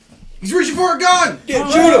He's reaching for a gun! Shoot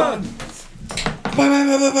him!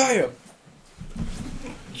 Bye.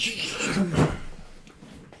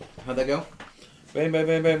 How'd that go?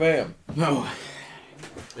 Bam. No.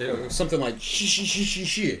 It was something like shh.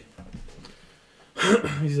 He's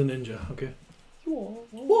a ninja, okay.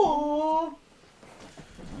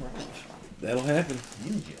 That'll happen.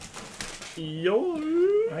 Yo!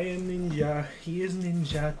 I am ninja. He is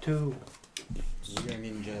ninja too. You're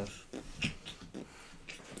ninjas.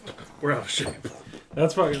 We're out of shape.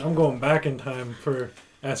 That's fucking. I'm going back in time for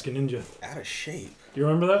Ask a Ninja. Out of shape. You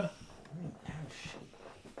remember that? Out of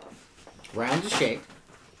shape. Round of shape.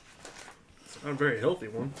 It's not a very healthy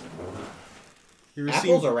one. You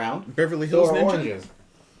Apples are round. Beverly Hills so are Ninja? oranges.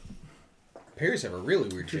 Pears have a really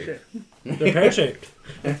weird shape. They're pear-shaped.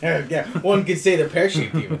 Yeah, one could say they're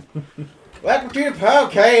pear-shaped even. Welcome to the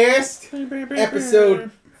podcast,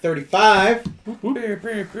 episode 35.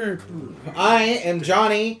 I am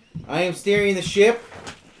Johnny. I am steering the ship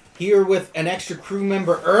here with an extra crew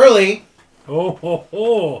member early. I'm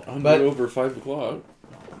But- over 5 o'clock.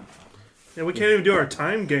 Yeah, we can't even do our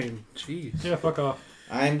time game. Jeez. Yeah, fuck off.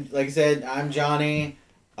 I'm, like I said, I'm Johnny.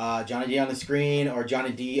 Johnny D on the screen or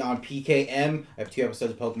Johnny D on PKM. I have 2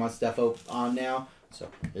 episodes of Pokemon stuff on now. So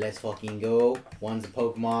let's fucking go. One's a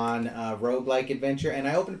Pokemon roguelike adventure, and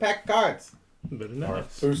I opened a pack of cards. Very Or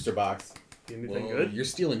nice. booster box. Anything Well, good? you're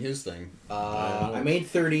stealing his thing. I made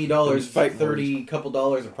 $30, Fight couple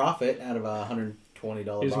dollars of profit out of a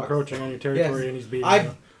 $120 He's box. encroaching on your territory and he's beating I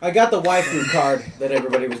you. I got the waifu card that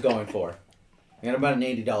everybody was going for. I got about an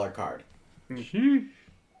 $80 card.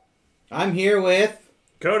 I'm here with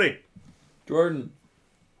Cody. Jordan.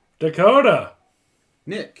 Dakota.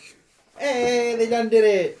 Nick. Hey, they done did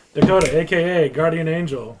it. Dakota, a.k.a. Guardian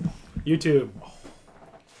Angel. YouTube.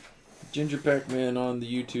 Ginger Pac-Man on the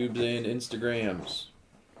YouTubes and Instagrams.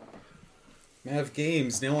 Mav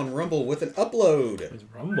Games now on Rumble with an upload. It's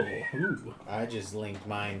Rumble. Ooh. I just linked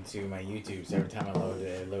mine to my YouTube, so every time I load it,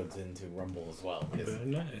 it loads into Rumble as well. 'Cause Very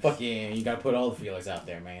nice. fuck yeah, you gotta put all the feelers out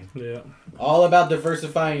there, man. Yeah. All about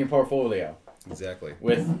diversifying your portfolio Exactly.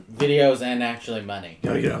 with videos and actually money.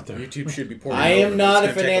 Gotta get out there. YouTube should be pouring. I over, am but not a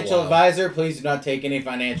it's gonna take financial while. advisor. Please do not take any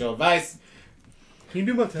financial advice. Can you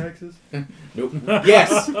do my taxes? Nope.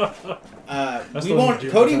 Yes. That's We the one won't. to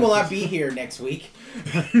do Cody my will not taxes. be here next week.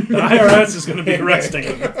 The IRS is going to be arresting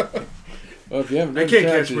him. Well, if you haven't I done can't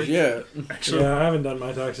catch taxes me. yet, Actually, yeah, I haven't done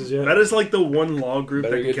my taxes yet. That is like the one law group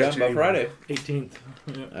better that get can catch done by you. Friday. 18th.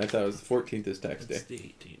 Yeah. I thought it was the 14th is tax day. It's the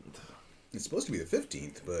 18th. It's supposed to be the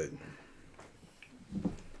 15th, but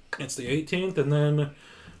It's the 18th, and then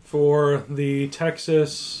for the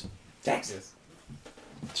Texas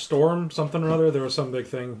storm, something or other, there was some big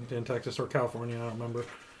thing in Texas or California, I don't remember.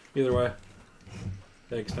 Either way,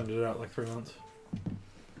 they extended it out like 3 months.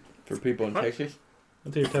 For people in What? Texas?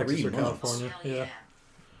 Until Texas 3 or months. California. Yeah.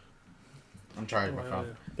 I'm charging my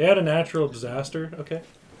phone. They had a natural disaster, okay?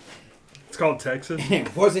 It's called Texas.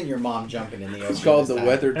 It wasn't your mom jumping in the ocean. It's called this the time.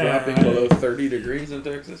 weather dropping below 30 degrees in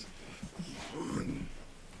Texas.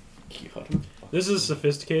 God. This is a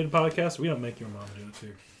sophisticated podcast. We don't make your mom do it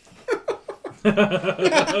too.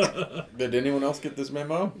 Did anyone else get this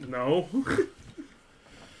memo? No.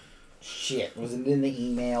 Shit, was it in the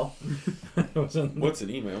email? It was in, What's an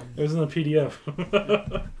email? it was in the PDF.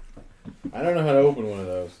 I don't know how to open one of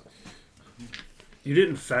those. You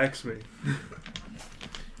didn't fax me.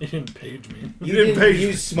 You didn't page me. You didn't didn't page-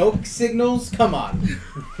 use smoke signals? Come on.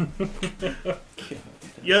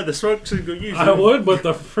 Yeah, the smoke signal usually. I would, but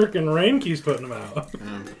the freaking rain keeps putting them out.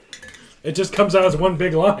 It just comes out as one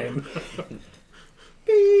big line.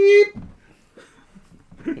 Beep.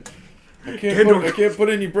 I can't put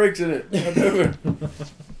any brakes in it.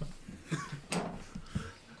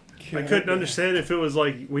 I couldn't understand if it was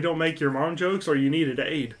like, we don't make your mom jokes or you needed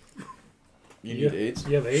aid. You need AIDS?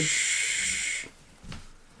 You have AIDS?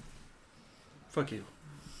 Fuck you.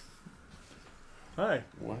 Hi.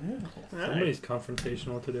 Wow. Hi. Somebody's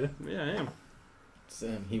confrontational today. Yeah, I am.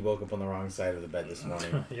 He woke up on the wrong side of the bed this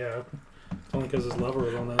morning. Yeah. It's only because his lover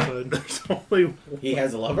was on that side. There's only He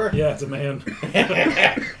has a lover? Yeah, it's a man.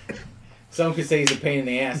 Some could say he's a pain in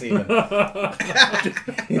the ass even. that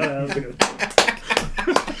was good.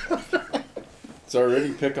 It's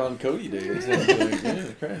already pick on Cody Day. It's like, yeah,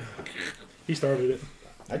 crap. He started it.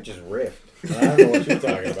 I just riffed. I don't know what you're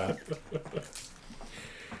talking about.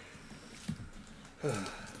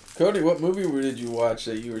 Cody, what movie did you watch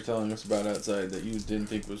that you were telling us about outside that you didn't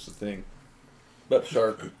think was the thing? But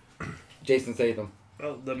Shark. Jason Statham.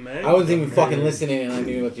 Oh, the Meg? I wasn't even fucking listening and I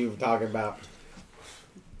knew what you were talking about.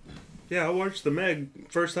 Yeah, I watched the Meg.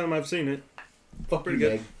 First time I've seen it. Fuck Pretty you,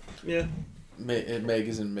 good. Meg. Yeah. Meg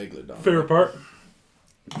is in Megalodon. Favorite part?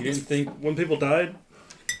 You didn't think When people died,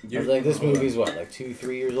 I was like, this movie's what, like 2-3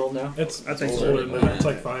 years old now? It's I think older so. than that. It's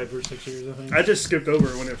like 5 or 6 years, I think. I just skipped over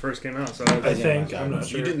it when it first came out. So I think. I'm not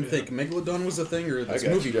you sure. didn't Yeah. think Megalodon was a thing, or this I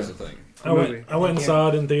got movie you. was a thing? I went and saw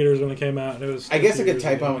it in theaters when it came out. And it was. I guess I could years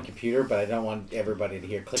type ago. on my computer, but I don't want everybody to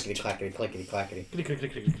hear clickety clackety clickety clackety. Click, click,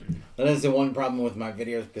 click, click, click. And that's the one problem with my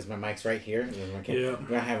videos because my mic's right here. Yeah.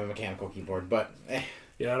 I have a mechanical keyboard, but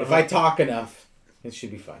Yeah. if I talk enough, it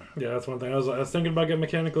should be fine. Yeah, that's one thing. I was thinking about getting a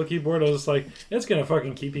mechanical keyboard. I was just like, it's gonna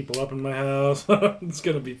fucking keep people up in my house. It's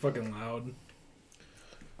gonna be fucking loud.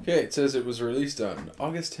 Okay, it says it was released on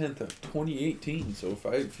August 10th of 2018, so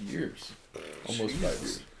 5 years. Almost 5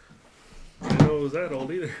 years. I didn't know it was that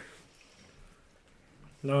old either.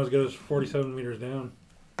 Not as good as 47 meters down.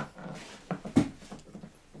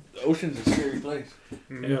 The ocean's a scary place.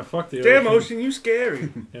 Yeah, fuck the Damn, ocean. Ocean, you scary.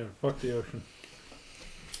 Yeah, fuck the ocean.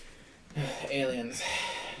 Aliens.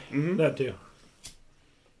 Mm-hmm. That too.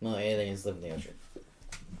 No, aliens live in the ocean.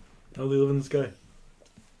 How they live in the sky.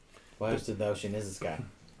 Why else the ocean is the sky?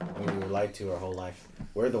 We were lied to our whole life.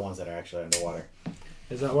 We're the ones that are actually underwater.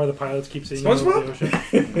 Is that why the pilots keep seeing over the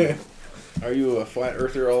SpongeBob? ocean? Are you a flat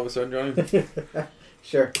earther all of a sudden, Johnny?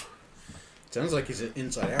 Sure. Sounds like he's an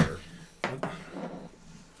inside outer.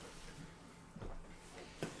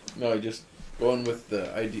 No, just going with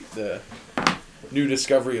the idea, the new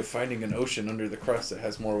discovery of finding an ocean under the crust that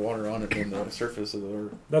has more water on it than the surface of the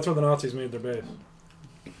Earth. That's where the Nazis made their base.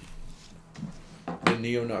 The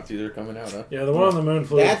neo-Nazis are coming out, huh? Yeah, the one on the moon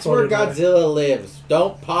flew. That's where floated away. Godzilla lives.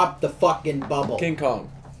 Don't pop the fucking bubble. King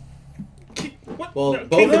Kong. Well, No,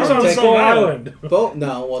 both He of lives them on take- Skull Island. Both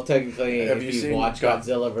no. Well, technically, Have if you you seen watch God-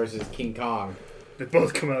 Godzilla versus King Kong, They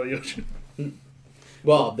both come out of the ocean.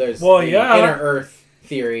 well, there's Well, the yeah. inner Earth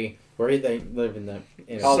theory where they live in the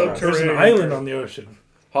inner Hollow crust. There's an Terrain. island on the ocean.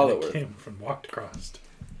 Hollow That Earth. came from walked across.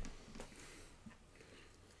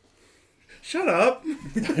 Shut up.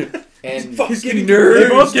 And Fucking They nerds!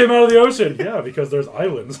 both came out of the ocean. Yeah, because there's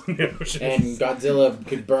islands in the ocean. and Godzilla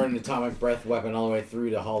could burn an atomic breath weapon all the way through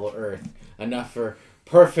to Hollow Earth, enough for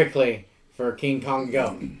perfectly for King Kong to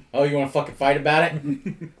go. Oh, you want to fucking fight about it?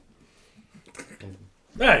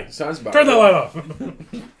 Hey, Sounds about turn that right. light off.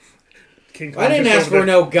 King Kong I didn't just ask over for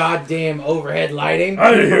no goddamn overhead lighting. I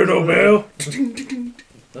didn't hear no bell.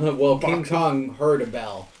 Well, King Kong heard a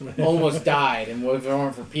bell, almost died, and if it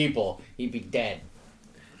weren't for people, he'd be dead.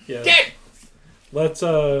 Yeah. Dead. Let's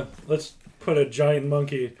put a giant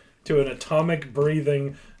monkey to an atomic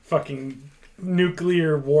breathing fucking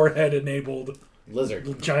nuclear warhead enabled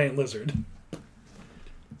Lizard. giant lizard.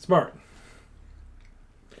 Smart.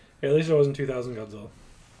 Hey, at least it wasn't 2000 Godzilla.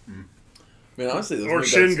 Man, honestly, those Or new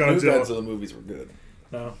Shin new Godzilla. Godzilla movies were good.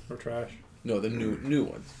 No, we're trash. No, the new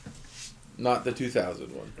ones. Not the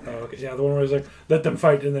 2000 one. Oh, okay. Yeah, the one where he's like, let them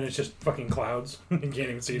fight, and then it's just fucking clouds. You can't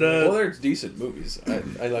even see them. Well, they're decent movies.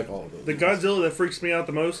 I like all of those. The Godzilla that freaks me out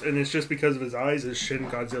the most, and it's just because of his eyes, is Shin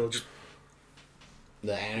Godzilla. Just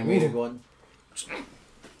The animated one.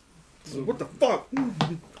 what the fuck?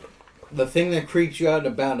 The thing that creeps you out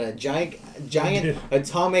about a giant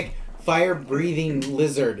atomic fire-breathing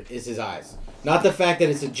lizard is his eyes. Not the fact that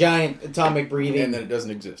it's a giant atomic breathing and that it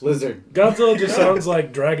doesn't exist. lizard. Godzilla just sounds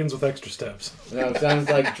like dragons with extra steps. No, it sounds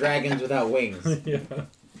like dragons without wings. Yeah.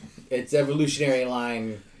 It's evolutionary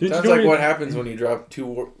line. Did Sounds you know like he- what happens when you drop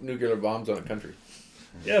two nuclear bombs on a country.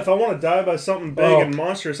 Yeah, if I want to die by something big and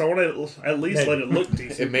monstrous, I want to at least Hey. let it look It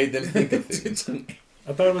decent. made them think of things.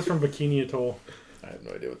 I thought it was from Bikini Atoll, I have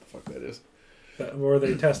no idea what the fuck that is. where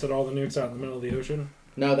they tested all the nukes out in the middle of the ocean.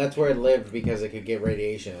 No, that's where it lived because it could get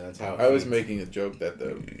radiation, and that's how it I was feeds. making a joke that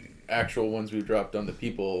the actual ones we dropped on the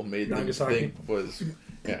people made them Nagasaki. think was...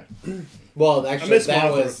 Yeah. Well, I actually, miss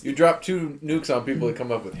that Mothra. was... You drop two nukes on people that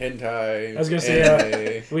come up with hentai. I was gonna say,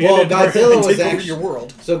 anime. We Well, ended- Godzilla was Take over actually... your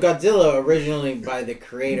world. So Godzilla, originally by the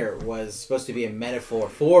creator, was supposed to be a metaphor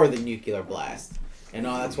for the nuclear blast. And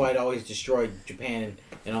that's why it always destroyed Japan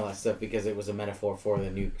and all that stuff, because it was a metaphor for the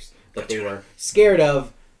nukes that they were scared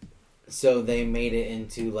of. So they made it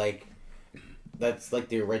into, like... That's like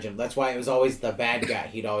the original. That's why it was always the bad guy.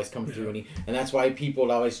 He'd always come through, and that's why people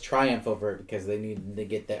would always triumph over it, because they needed to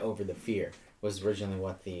get that over the fear. Was originally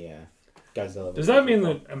what the Godzilla. Was Does that mean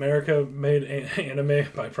for. that America made anime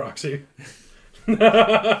by proxy?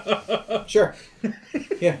 Sure.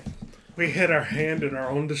 Yeah. We had our hand in our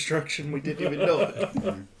own destruction. We didn't even know it.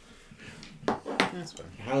 That's fine.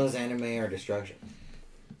 How is anime or destruction?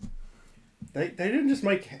 They didn't just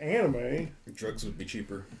make anime. Drugs would be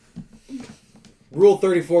cheaper. Rule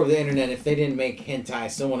 34 of the internet: if they didn't make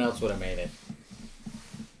hentai, someone else would have made it.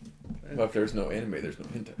 Well, if there's no anime, there's no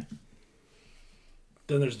hentai.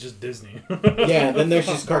 Then there's just Disney. Yeah, then there's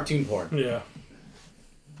just cartoon porn. Yeah.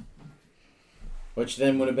 Which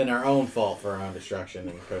then would have been our own fault for our own destruction,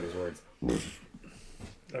 in Cody's words.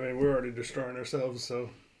 I mean, we're already destroying ourselves, so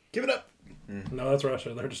give it up. No, that's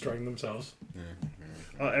Russia. They're destroying themselves.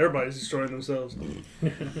 Everybody's destroying themselves.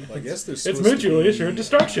 Well, I guess there's It's supposed to mutually be, assured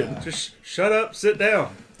destruction. Just shut up, sit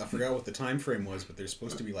down. I forgot what the time frame was, but there's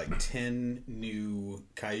supposed to be like 10 new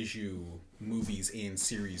kaiju movies and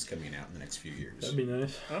series coming out in the next few years. That'd be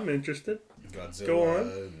nice. I'm interested. Godzilla Go on.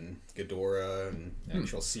 and Ghidorah and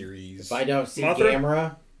actual series. If I don't see Mothra?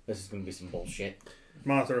 Gamera, this is going to be some bullshit.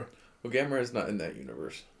 Mothra. Well, Gamera is not in that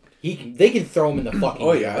universe. They can throw him in the fucking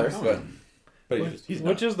Oh yeah, universe. but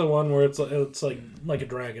Which is the one where it's like a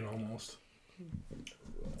dragon almost?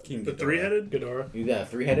 King The Ghidorah. three-headed? Ghidorah. You got a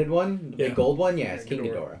three-headed one? The Yeah. big gold one? Yeah, it's King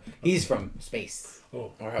Ghidorah. Ghidorah. He's from space.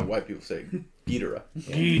 Oh, or how white people say Ghidorah.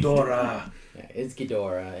 Ghidorah. Yeah, it's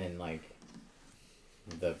Ghidorah and like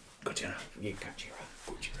the Gojira. yeah, Gojira.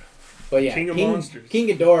 But yeah, King of Monsters. King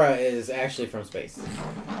Ghidorah is actually from space.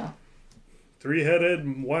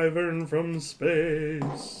 Three-headed wyvern from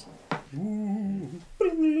space.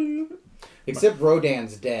 Except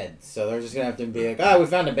Rodan's dead, so they're just gonna have to be like, we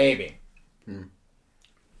found a baby.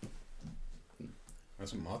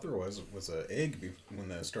 That's what Mothra was an egg when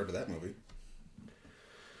the start of that movie.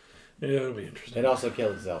 Yeah, it'll be interesting. It also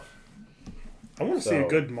killed itself. I want to see a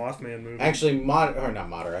good Mothman movie. Actually, not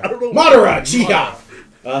Madara. I don't know. Madara, Chiha!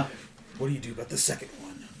 What do you do about the second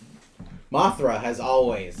one? Mothra has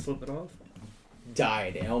always Flip it off.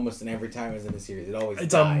 died, and almost in every time it was in the series, it always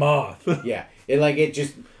It's died. a moth. Yeah, it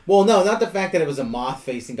just... Well, no, not the fact that it was a moth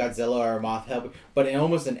facing Godzilla or a moth helping, but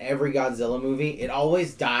almost in every Godzilla movie, it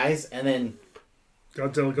always dies and then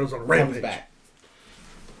Godzilla goes on a comes rampage. back.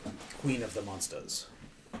 Queen of the Monsters.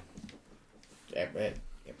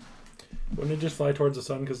 Wouldn't it just fly towards the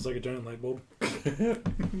sun because it's like a giant light bulb?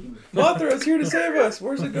 Mothra is here to save us.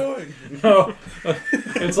 Where's it going? No,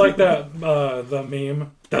 it's like that the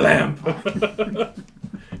meme, the lamp.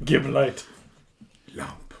 Give light.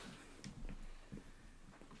 Lamp.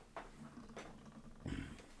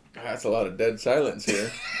 That's a lot of dead silence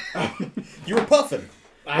here. You were puffing.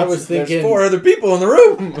 I was There's thinking... 4 other people in the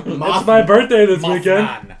room. It's my birthday this weekend.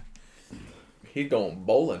 Mothman. He's going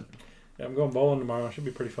bowling. Yeah, I'm going bowling tomorrow. Should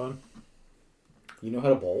be pretty fun. You know how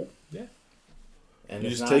to bowl? Yeah. And You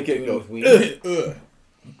it's just not take it and doing go, with weed. Ugh.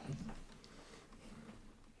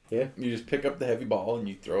 Yeah. You just pick up the heavy ball and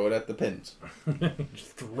you throw it at the pins.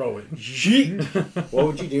 Just throw it. Yeet. What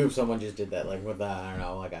would you do if someone just did that? Like with I don't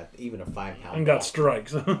know, like even a 5-pound And got ball?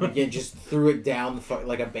 strikes. Yeah, just threw it down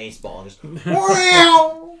like a baseball and just...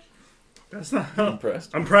 Wow! That's not how...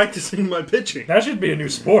 Impressed. I'm practicing my pitching. That should be a new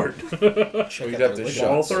sport. Check We'd out have their to liquor. shot.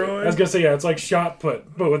 Ball I was throwing? gonna say, yeah, it's like shot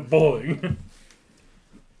put, but with bowling.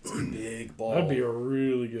 Big ball. That'd be a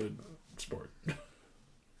really good sport.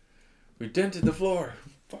 We dented the floor.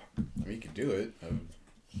 Fuck. I mean, you could do it.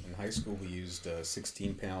 In high school, we used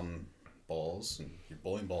 16-pound balls, and your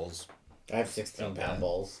bowling balls. I have 16-pound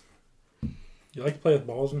balls. You like to play with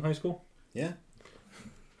balls in high school? Yeah.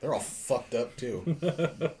 They're all fucked up, too.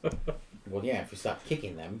 Well, yeah, if you stop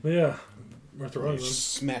kicking them. Yeah. We're throwing You're them.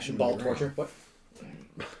 smashing Ball the ground. torture. What?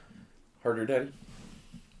 Harder, daddy.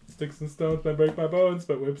 Sticks and stones may break my bones,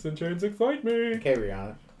 but whips and chains excite me. Okay,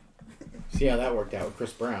 Rihanna. See how that worked out with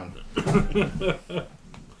Chris Brown.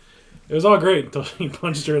 It was all great until he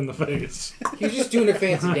punched her in the face. He was just doing a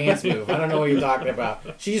fancy dance move. I don't know what you're talking about.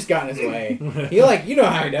 She just got in his way. You know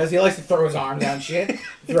how he does. He likes to throw his arms out and shit.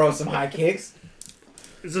 Throw some high kicks.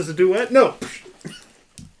 Is this a duet? No.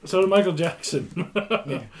 So did Michael Jackson.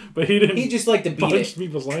 Yeah. But he didn't He just liked to beat punch it.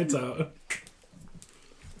 people's lights out.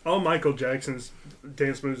 All Michael Jackson's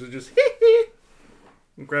dance moves are just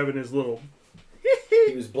grabbing his little...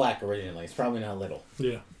 He was black originally. He's probably not little.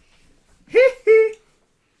 Yeah.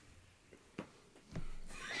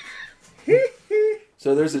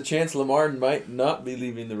 So there's a chance Lamar might not be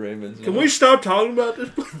leaving the Ravens. Can we stop talking about this,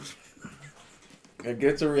 please? It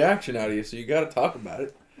gets a reaction out of you, so you got to talk about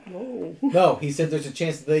it. No. No, he said there's a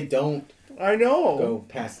chance that they don't I know. go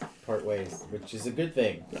past part ways, which is a good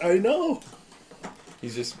thing. I know.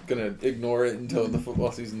 He's just gonna ignore it until the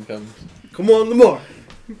football season comes. Come on, Lamar.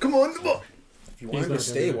 Come on, Lamar. If you He's want him not to gonna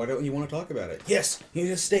stay, do it. why don't you want to talk about it? Yes, you need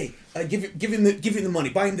to stay. Give him the money.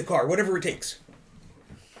 Buy him the car. Whatever it takes.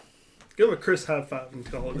 Give him a Chris high five and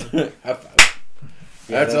call it. High five.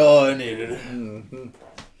 That's all I needed. Mm-hmm.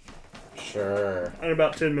 Sure. And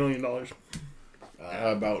about $10 million.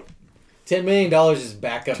 About $10 million is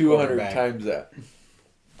backup 200 quarterback. times that.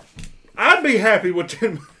 I'd be happy with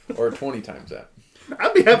 10. Or 20 times that.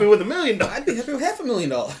 I'd be happy with $1 million. I'd be happy with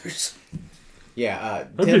 $500,000. Yeah,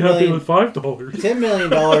 I'd be $10 happy million. with $5. $10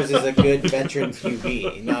 million is a good veteran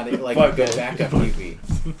QB, not like a good backup QB.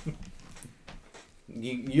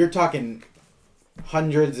 you're talking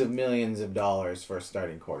hundreds of millions of dollars for a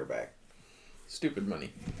starting quarterback. Stupid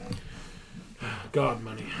money. God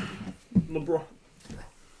money. LeBron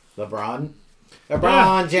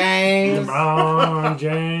James. LeBron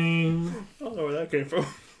James. I don't know where that came from.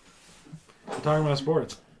 We're talking about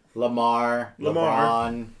sports. Lamar.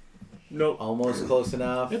 LeBron. Nope. Almost close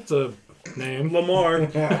enough. It's a name. Lamar.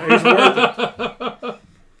 He's worth it.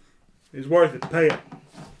 He's worth it. Pay it.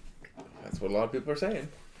 That's what a lot of people are saying.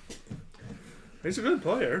 He's a good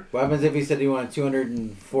player. What happens if he said he wanted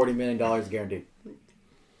 $240 million guaranteed?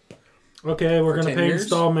 Okay, we're For going to 10 pay years?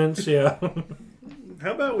 installments, yeah.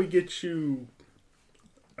 How about we get you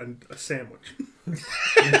a sandwich?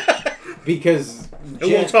 Because And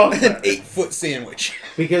we'll talk An about it. 8-foot sandwich.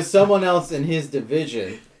 because someone else in his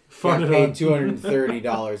division got Farted paid on.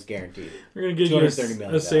 $230 guaranteed. We're going to give you $230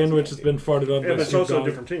 million a sandwich that's been farted on Yeah, by but it's Snoop also a Dogg.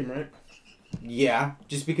 different team, right? Yeah,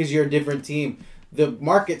 just because you're a different team. The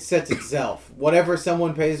market sets itself. Whatever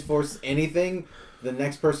someone pays for anything, the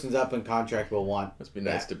next person's up in contract will want. Must be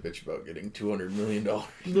nice to bitch about getting $200 million.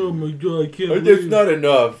 Oh my god, I can't That's believe not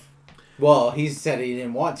enough. Well, he said he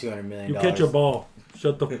didn't want $200 million. You catch a ball.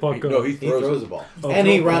 Shut the fuck up. No, he He throws throws it. the ball. Oh, And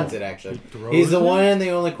he throw the runs ball. it, actually. He throws He's the it? one and the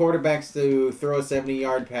only quarterbacks to throw a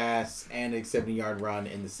 70-yard pass and a 70-yard run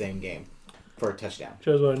in the same game for a touchdown.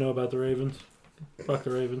 Shows what I know about the Ravens. Fuck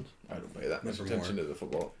the Ravens. I don't pay that much Never attention more. to the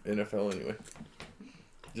football. NFL anyway.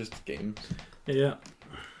 Just games. Yeah.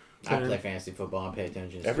 I Okay. play fantasy football and pay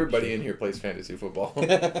attention. to Everybody shit. in here plays fantasy football.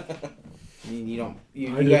 You don't.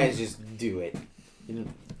 You I do. guys just do it. You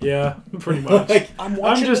don't, Yeah, pretty much. like, I'm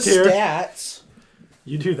watching just the here. stats.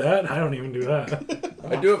 You do that? I don't even do that.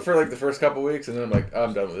 I do it for like the first couple weeks, and then I'm like,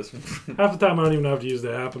 I'm done with this. Half the time I don't even have to use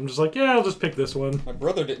the app. I'm just like, yeah, I'll just pick this one. My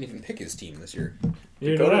brother didn't even pick his team this year.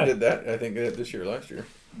 You know Dakota that. did that, I think, this year, last year.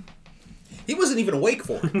 He wasn't even awake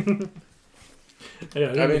for it. Yeah,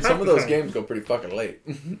 I mean, half some of the those time. games go pretty fucking late.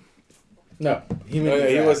 no, he, Oh,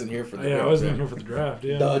 yeah, he wasn't here for the yeah, I draft, wasn't yeah. here for the draft.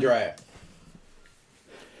 Yeah. the draft.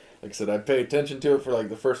 Like I said, I pay attention to it for like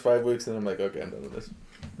the first 5 weeks, and I'm like, okay, I'm done with this.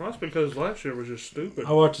 Well, that's because last year was just stupid.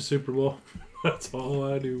 I watch the Super Bowl. That's all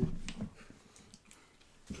I do.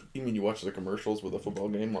 You mean you watch the commercials with a football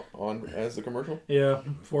game on as the commercial? Yeah,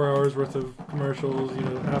 4 hours worth of commercials. You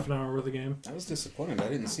know, half an hour worth of game. I was disappointed. I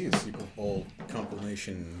didn't see a Super Bowl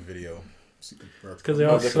compilation video. Because they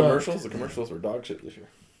No, all the suck. commercials were dog shit this year.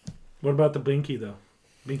 What about the Binky though?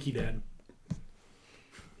 Binky Dad.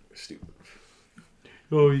 Stupid.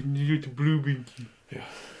 Oh, you get the blue Binky.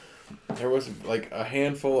 There was like a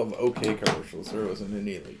handful of okay commercials. There wasn't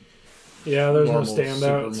any like Yeah, there's no normal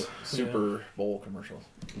standouts. Super Bowl commercials.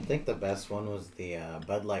 I think the best one was the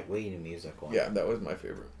Bud Light Weed music one. Yeah, that was my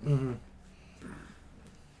favorite. Mm-hmm.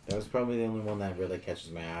 That was probably the only one that really catches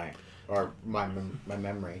my eye. Or my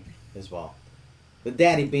memory as well. The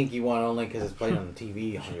Daddy Binky one only because it's played on the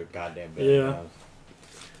TV 100 goddamn billion Yeah. times.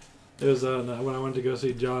 It was when I went to go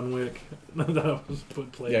see John Wick. That was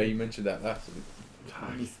put played. Yeah, you mentioned that last week.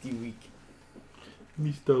 Misty Week.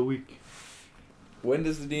 Mr. Wick. When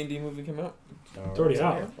does the D&D movie come out? It's already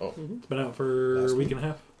out. Oh, It's been out for Last a week week. and a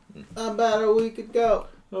half. About a week ago.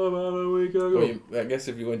 About a week ago. well, I guess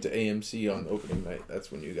if you went to AMC on opening night,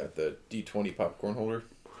 that's when you got the D20 popcorn holder.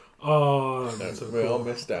 Oh, that's That's so we all cool.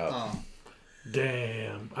 missed out. Oh.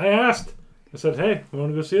 Damn. I asked. I said, hey, you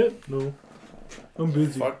want to go see it? No. I'm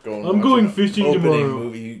busy. Fuck going. I'm watching going a fishing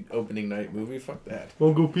tomorrow. Opening night movie. Fuck that.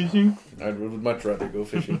 Want to go fishing? I would much rather go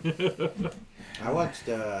fishing. I watched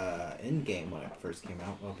Endgame when it first came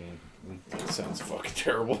out. Okay. That sounds fucking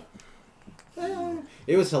terrible.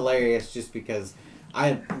 It was hilarious just because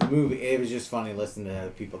it was just funny listening to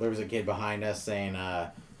people. There was a kid behind us saying,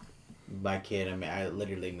 by kid, I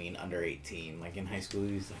literally mean under 18. Like in high school,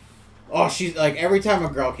 he's like, oh, she's like, every time a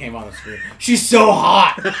girl came on the screen, she's so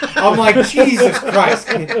hot. I'm like, Jesus Christ.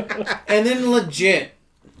 And then legit,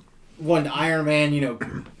 when Iron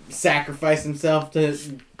Man, sacrificed himself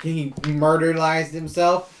he murderized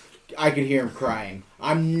himself, I could hear him crying.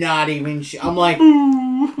 I'm not even I'm like,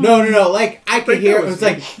 no. Like, I could think hear that it. was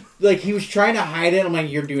It was like he was trying to hide it. I'm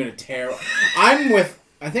like, you're doing a terrible.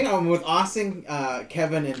 I think I'm with Austin,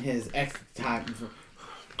 Kevin, and his ex time.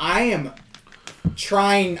 I'm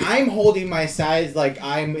holding my sides like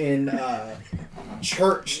I'm in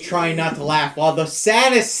church trying not to laugh while the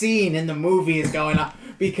saddest scene in the movie is going on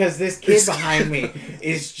because this kid behind me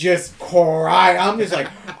is just crying. I'm just like,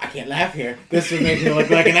 I can't laugh here. This would make me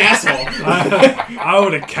look like an asshole. I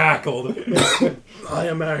would have cackled. I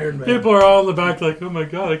am Iron Man. People are all in the back like, oh my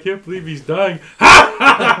god, I can't believe he's dying.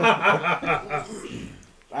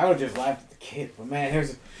 I would just laugh at the kid. But man,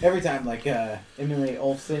 every time like Emily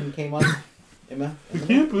Olsen came on, Emma? I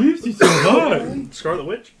can't believe she's so hot. Scarlet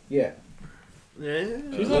Witch? Yeah. Yeah.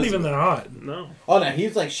 She's not even that hot. No. Oh no, he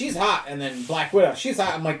was like, she's hot, and then Black Widow, she's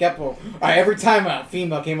hot. I'm like, that. Every time a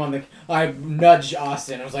female came on I nudged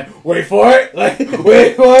Austin. I was like, wait for it, like,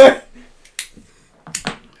 wait for it.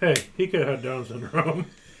 Hey, he could have had Down syndrome.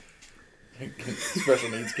 Special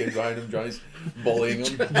needs kid behind him. Johnny's bullying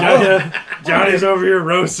him. Johnny's over here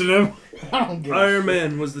roasting him. I don't give Iron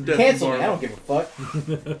Man was the death Cancel of me. I Marvel. don't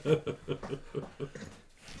give a fuck.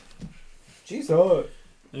 She's hot.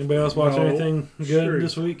 Anybody else watch No, anything good sure.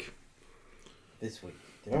 this week? This week.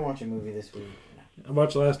 Did I watch a movie this week? I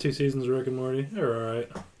watched the last 2 seasons of Rick and Morty. They're alright.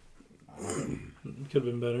 Could have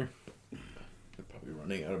been better. They're probably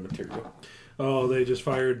running out of material. Oh, they just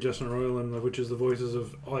fired Justin Roiland, which is the voices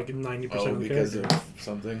of like 90% of the because characters. of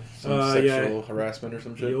something? Some sexual harassment or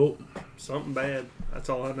some shit? Yup. Something bad. That's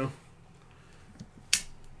all I know.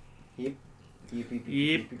 Yep.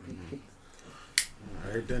 I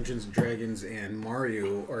heard Dungeons and Dragons and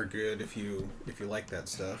Mario are good if you like that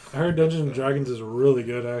stuff. I heard Dungeons and Dragons is really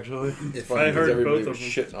good, actually. It's If funny I because heard everybody both was of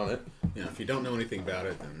shitting on it. if you don't know anything about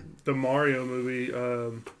it, then The Mario movie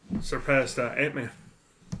surpassed Ant-Man.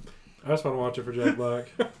 I just want to watch it for Jack Black.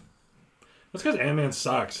 That's because Ant-Man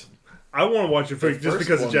sucks. I want to watch it The just first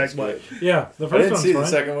because of one Jack was Black. good. Yeah, the I first didn't one's see fine. the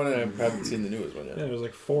second one, and I haven't seen the newest one yet. Yeah, there's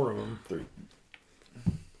like 4 of them. 3.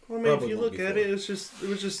 Well, I mean, Probably if you won't look be at full. it, it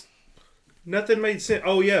was just nothing made sense.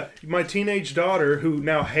 Oh yeah, my teenage daughter who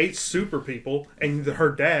now hates super people, and her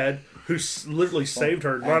dad who literally saved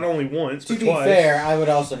her not only once To but be twice. fair, I would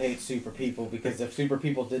also hate super people because if super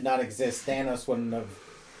people did not exist, Thanos wouldn't have.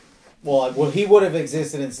 Well, he would have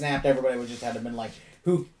existed and snapped. Everybody would just have been like,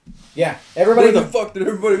 who? Yeah, everybody. Where the fuck did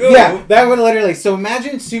everybody go? Yeah, that would literally. So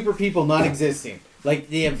imagine super people not existing. Like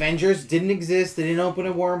the Avengers didn't exist. They didn't open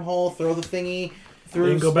a wormhole, throw the thingy through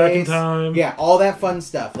Didn't go space. back in time. Yeah, all that fun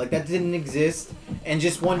stuff. Like that didn't exist, and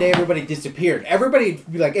just one day everybody disappeared. Everybody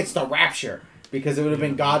would be like, "It's the rapture," because it would have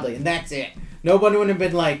been godly, and that's it. Nobody would have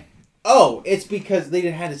been like, "Oh, it's because they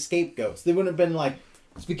didn't have scapegoats." They wouldn't have been like,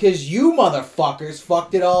 "It's because you motherfuckers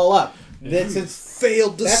fucked it all up."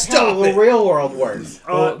 failed to That's stop how the it. real world works.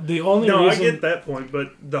 Well, the only no, reason... I get that point,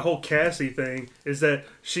 but the whole Cassie thing is that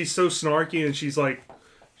she's so snarky and she's like,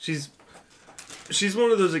 she's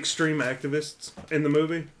one of those extreme activists in the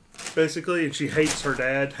movie, basically, and she hates her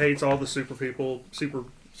dad, hates all the super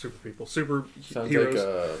Sounds heroes.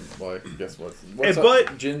 like, well, I guess what's Hey, up?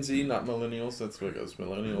 but- Gen Z, not millennials. That's what goes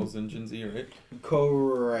millennials and Gen Z, right?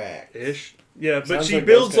 Correct. Ish. Yeah, but Sounds she like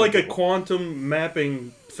builds those kind like of a people. quantum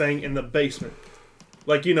mapping thing in the basement.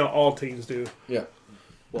 Like, all teens do. Yeah.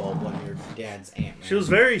 Well, when your dad's Ant-Man. She was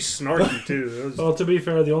very snarky, too. It was Well, to be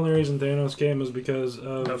fair, the only reason Thanos came was because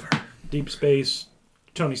of of her. deep space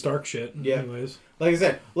Tony Stark shit. Yeah. Anyways, Like I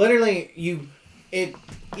said, literally, even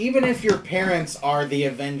if your parents are the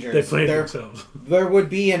Avengers, they played there themselves. would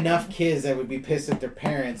be enough kids that would be pissed at their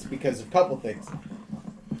parents because of a couple things.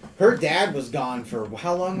 Her dad was gone for,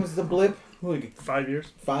 how long was the blip? Like 5 years.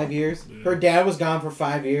 5 years. Yeah. Her dad was gone for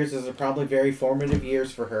 5 years. Those are probably very formative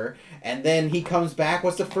years for her. And then he comes back.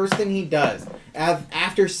 What's the first thing he does?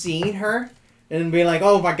 After seeing her and being like,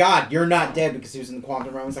 oh my god, you're not dead, because he was in the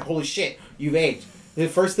quantum realm. He's like, holy shit, you've aged. The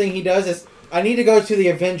first thing he does is, I need to go to the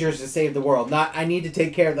Avengers to save the world. Not, I need to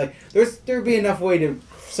take care of, like, there'd be enough way to,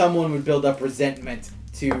 someone would build up resentment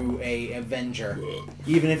to a Avenger.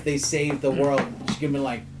 Even if they saved the world. She could have been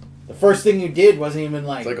like, the first thing you did wasn't even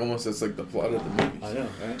like... It's like almost it's like the plot of the movie. I know,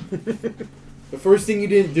 right? The first thing you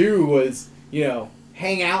didn't do was,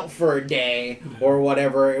 hang out for a day or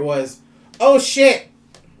whatever. It was, oh shit!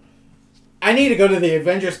 I need to go to the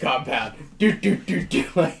Avengers compound. Do.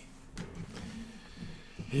 Like,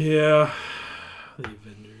 Yeah, the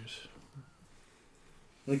Avengers.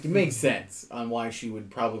 it makes sense on why she would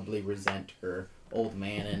probably resent her old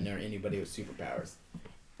man and or anybody with superpowers.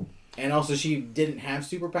 And also, she didn't have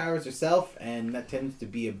superpowers herself, and that tends to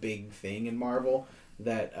be a big thing in Marvel.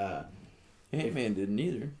 That Ant-Man didn't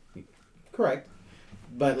either. correct,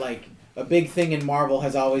 but like a big thing in Marvel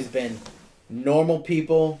has always been normal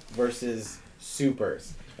people versus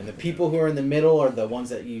supers, and the people who are in the middle are the ones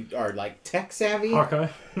that you are like tech savvy. Hawkeye.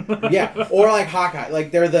 Yeah, or like Hawkeye,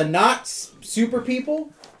 like they're the not super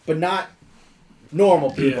people, but not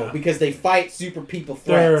normal people Yeah. because they fight super people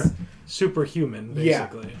They're threats. superhuman, Yeah.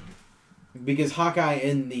 basically. Because Hawkeye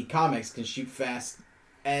in the comics can shoot fast,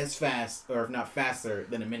 or if not faster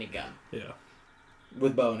than a minigun Yeah.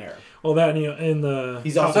 with bow and arrow. Well, that in the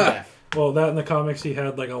He's also deaf. well, that in the comics, he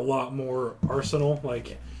had like a lot more arsenal,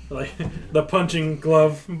 like the punching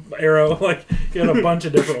glove arrow, like he had a bunch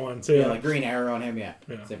of different ones. Yeah, Yeah, like Green Arrow on him, yeah.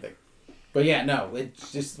 Yeah. Same thing. But yeah, no,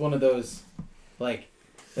 it's just one of those, like,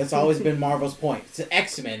 That's always been Marvel's point.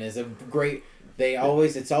 X-Men is a great.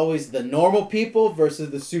 It's always the normal people versus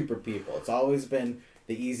the super people. It's always been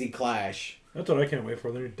the easy clash. That's what I can't wait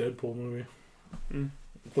for. The new Deadpool movie.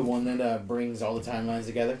 The one that brings all the timelines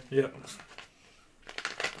together. Yep.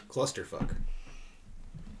 Clusterfuck.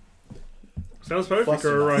 Sounds perfect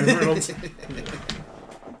for Ryan Reynolds.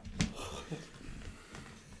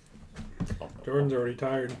 Jordan's already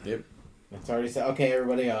tired. Yep. It's already said. Okay,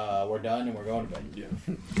 everybody, we're done and we're going to bed.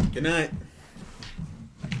 Yeah. Good night.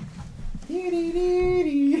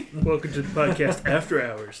 Welcome to the podcast After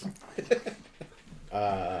Hours.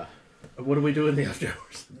 What do we do in the after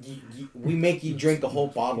hours? We make you drink a whole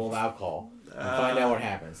bottle of alcohol and find out what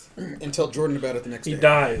happens. And tell Jordan about it the next He day.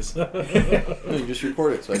 dies. No, you just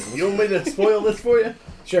record it so I can. You want me to spoil this for you?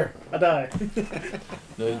 Sure. I die.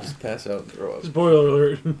 No, you just pass out and throw up. Spoiler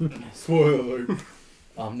alert. Spoiler alert.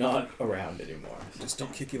 I'm not around anymore. Just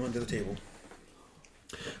don't kick you under the table.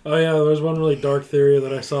 Oh yeah, there was one really dark theory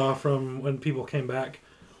that I saw from when people came back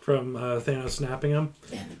from Thanos snapping them.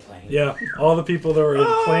 And the plane. Yeah, all the people that were in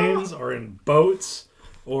planes or in boats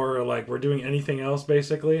or like were doing anything else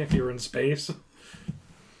basically. If you were in space,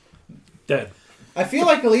 dead. I feel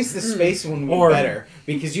like at least the space one would be better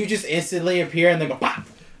because you just instantly appear and then go pop.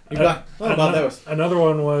 You'd be like, what about those? Another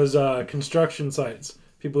one was construction sites.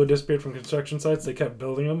 People who disappeared from construction sites, they kept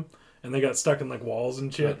building them and they got stuck in like walls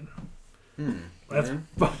and shit. That's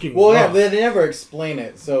fucking. Well, rough. yeah, they never explain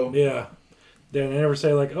it, so. Yeah. They never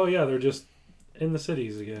say like, oh yeah, they're just in the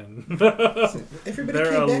cities again. Everybody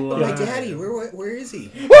They're came back but my alive. daddy. Where is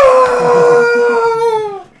he?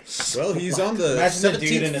 Well, he's on the Imagine the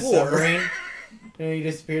dude 17th in a floor. submarine. You know, he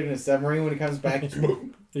disappeared in a submarine when he comes back.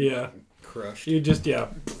 Yeah. Crushed. You just Yeah,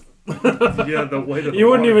 the weight of the You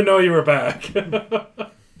wouldn't water. even know you were back.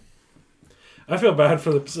 I feel bad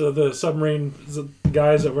for the submarine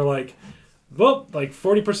guys that were like, well, like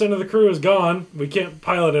 40% of the crew is gone. We can't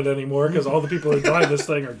pilot it anymore because all the people who drive this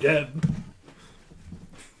thing are dead.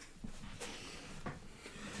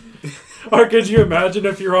 Or could you imagine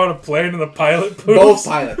if you're on a plane and the pilot poops? Both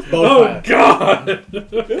pilots. Both Oh, pilots.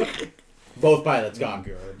 God! Both pilots gone.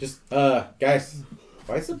 Just, guys,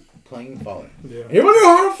 why is the plane falling? Yeah. Anybody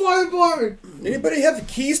know how to fly the plane? Anybody have the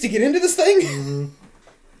keys to get into this thing?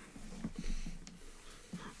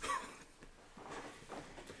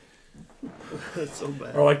 That's so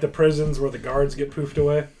bad. Or like the prisons where the guards get poofed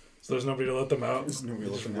away, so there's nobody to let them out. There's nobody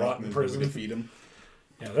Just looking rot out in and prison. nobody to feed him.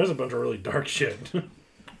 Yeah, there's a bunch of really dark shit.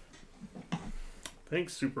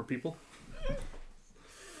 Thanks, super people.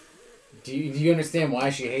 Do you understand why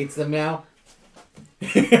she hates them now?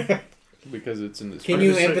 Because it's in this. Can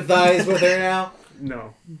you Just say- empathize with her now?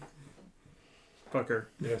 No. Fuck her.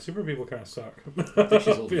 Yeah, super people kind of suck. think she's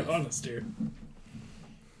I'll old be enough. honest here.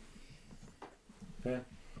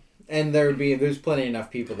 And there's plenty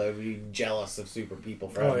enough people that would be jealous of super people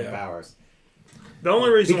for having powers. The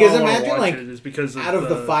only reason Because why I want to imagine, watch like, it is because of Out of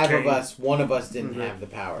the five Kane. of us, one of us didn't Mhm. have the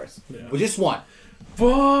powers. Yeah. Well, just one.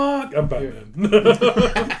 Fuck! I'm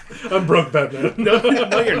Batman. I'm broke Batman. No,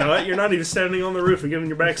 you're not. You're not even standing on the roof and giving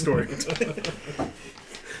your backstory.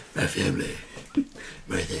 My family.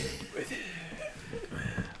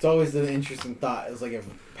 It's always an interesting thought. It's like if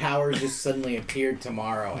powers just suddenly appeared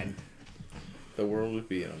tomorrow and The world would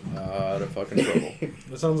be in a lot of fucking trouble.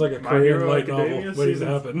 That sounds like a My Korean Hero light Academia novel waiting to season,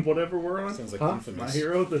 happen. whatever we're on. Sounds like Huh? My Infamous.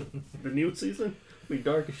 Hero, the new season, be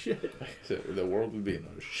dark as shit. So the world would be in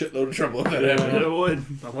a shitload of trouble if that Yeah. happened. It would.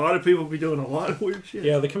 A lot of people be doing a lot of weird shit.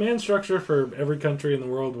 Yeah, the command structure for every country in the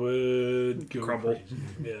world would go Crumble. crazy.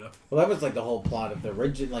 Yeah. well, that was like the whole plot of the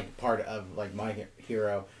original, like part of like My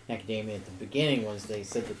Hero Academia at the beginning was they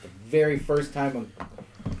said that the very first time when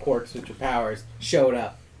Quarks, which are powers, showed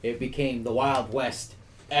up, it became the Wild West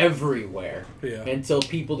everywhere Yeah. until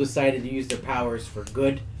people decided to use their powers for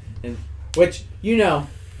good, and which you know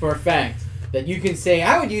for a fact that you can say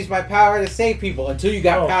I would use my power to save people until you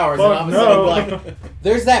got Oh, powers, and fuck all of a no. sudden be like,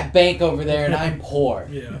 there's that bank over there, and I'm poor.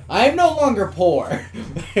 Yeah. I am no longer poor.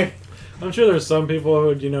 I'm sure there's some people who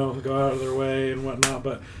would, go out of their way and whatnot,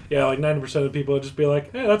 but yeah, like 90% of the people would just be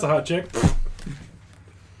like, hey, that's a hot chick.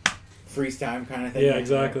 Freeze time kind of thing. Yeah,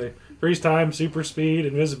 exactly. Freeze time, super speed,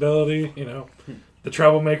 invisibility, the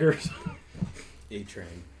troublemakers.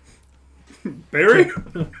 A-Train. Barry?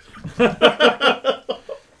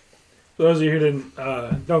 For those of you who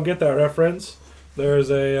don't get that reference,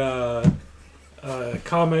 there's a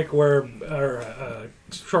comic or a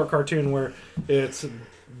short cartoon where it's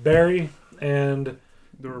Barry and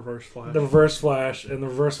The Reverse Flash. the Reverse Flash, and the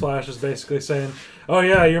Reverse Flash is basically saying, "Oh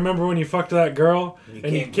yeah, you remember when you fucked that girl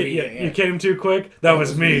and you came too quick? That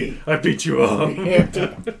was me. I beat you up." At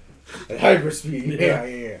hyperspeed. Yeah.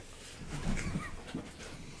 Yeah.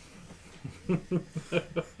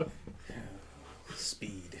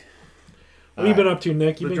 Speed. What have you been up to,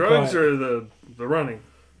 Nick? The You've been drugs quiet. or the running?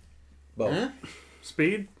 Both. Huh?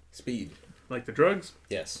 Speed? Speed. Like the drugs?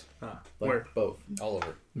 Yes. Like Where? Both. All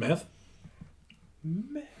over. Meth?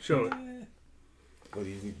 Show it. What do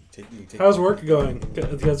you take? How's work going?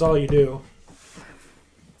 That's all you do.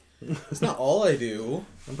 It's not all I do.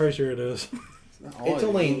 I'm pretty sure it is. Not all It's I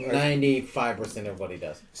only do. 95% of what he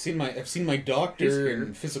does. I've seen my He's doctor here.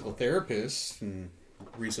 and physical therapist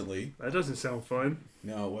recently. That doesn't sound fun.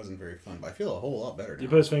 No, it wasn't very fun, but I feel a whole lot better You now.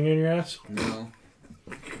 put his finger in your ass? No.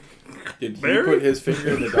 Did he Barry? put his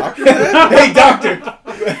finger in the doctor? Hey, doctor!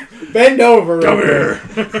 Bend over. Come real here!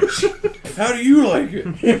 quick. How do you like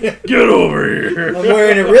it? Get over here! I'm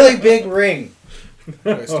wearing a really big ring.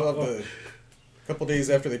 I still have a couple days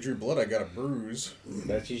after they drew blood, I got a bruise.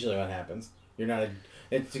 That's usually what happens. You're not a.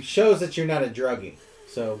 It shows that you're not a druggie.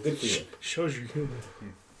 So good for you. Shows you're human.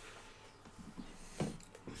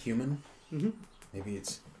 Human? Mm-hmm. Maybe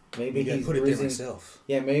it's. Maybe I he's put it there bruising. myself.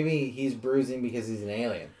 Yeah, maybe he's bruising because he's an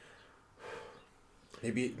alien.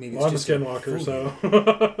 Maybe Well, I'm a it's just skinwalker, food.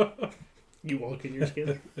 so. You walk in your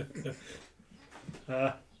skin.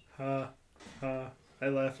 Ha, ha, ha. I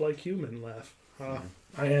laugh like human laugh. Ha.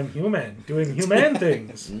 I am human, doing human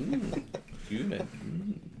things.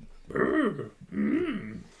 Human.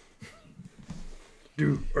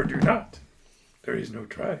 Do or do not. There is no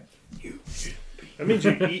try. That means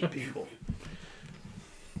you eat people.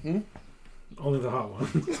 Only the hot one.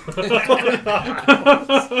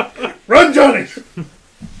 Run, Johnny!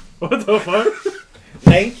 What the fuck?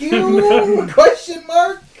 Thank you? Question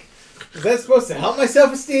mark? Is that supposed to help my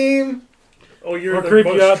self-esteem? Oh, you're Or the creep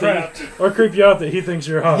you most out trapped. or creep you out that he thinks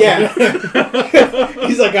you're hot. Yeah.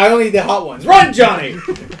 He's like, I only need the hot ones. Run, Johnny!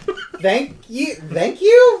 Thank you. Thank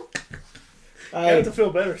you? You have to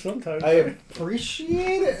feel better sometimes. I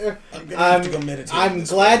appreciate it. I'm gonna have to go meditate. on I'm this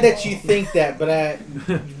glad for a that you while. think that, but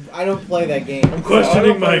I don't play that game. I'm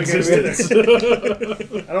questioning my play the game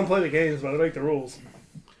existence. I don't play the games, but I make the rules.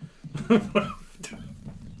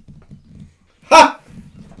 Ha!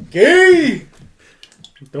 Gay!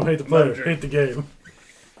 Don't hate the player, Manager. hate the game.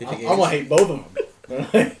 I'm gonna hate both of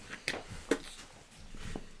them.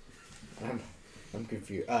 I'm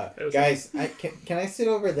confused. Guys, can I sit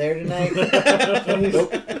over there tonight?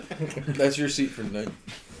 Nope. That's your seat for tonight.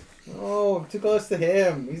 Oh, I'm too close to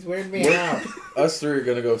him. He's weirding me out. Us three are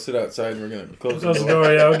gonna go sit outside and we're gonna close the Close the door.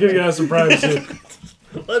 door, yeah. I'll give you guys some privacy.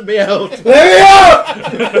 Let me out. Let me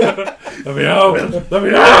out! Let me out! Let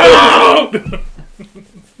me out!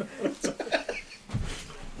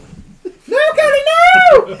 No, Cody,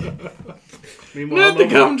 no! Meanwhile, Hit the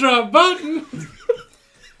gumdrop button!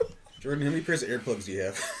 Jordan, how many pairs of earplugs do you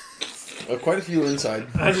have? Quite a few inside.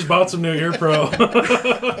 I just bought some new Ear Pro.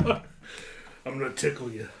 I'm gonna tickle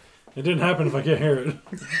you. It didn't happen if I can't hear it.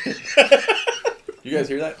 You guys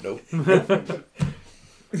hear that? Nope.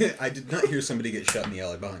 I did not hear somebody get shot in the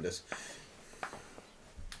alley behind us.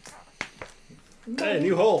 Hey,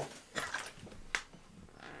 new hole.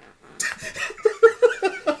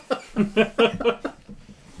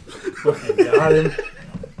 Got him.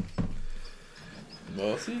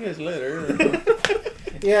 Well, see you guys later.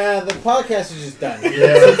 Yeah, the podcast is just done.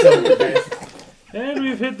 Yeah. And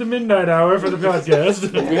we've hit the midnight hour for the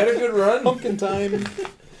podcast. We had a good run. Pumpkin time.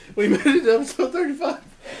 We made it to episode 35.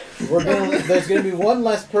 There's gonna be one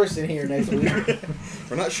less person here next week.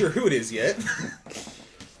 We're not sure who it is yet.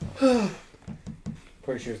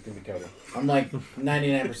 Pretty sure it's gonna be Cody. I'm like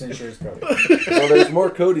 99% sure it's Cody. Well, there's more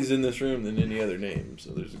Codys in this room than any other name, so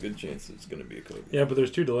there's a good chance it's gonna be a Cody. Yeah, but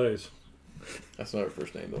there's 2 delays. That's not our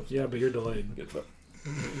first name though. Yeah, but you're delayed. Get fucked.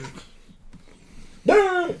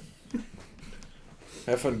 No!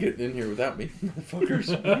 Have fun getting in here without me, motherfuckers.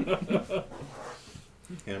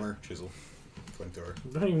 Hammer, chisel, flamethrower.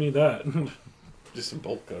 I don't even need that. Just some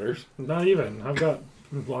bolt cutters. Not even. I've got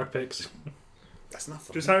lock picks. That's not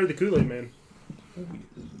fun. Just hire the Kool-Aid Man.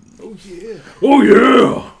 Oh yeah. Oh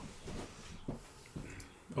yeah!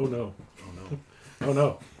 Oh no. Oh no. Oh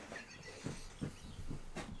no.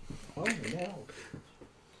 Oh no.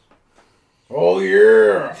 Oh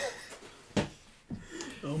yeah!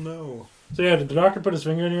 Oh no. So yeah, did the doctor put his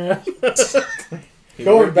finger in your ass?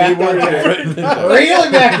 Going back on there.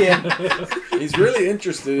 Reeling back in. He's really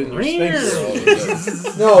interested in your sphincter all of a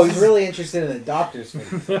sudden. No, he's really interested in the doctor's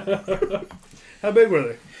thing. How big were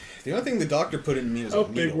they? The only thing the doctor put in me was How a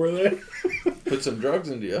big needle. were they? Put some drugs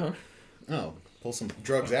into you, huh? Oh, pull some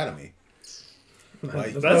drugs out of me.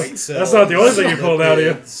 White That's cells, not the only thing you pulled out of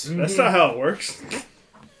you. lipids. That's not how it works.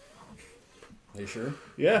 Are you sure?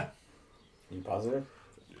 Yeah, Are you positive?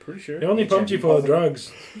 pretty sure. They only pumped you HIV full of positive.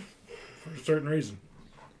 drugs for a certain reason.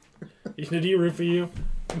 Did he roofie you?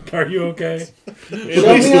 Are you okay? Show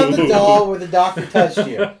me on the doll where the doctor touched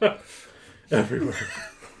you. Everywhere.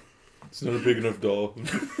 It's not a big enough doll.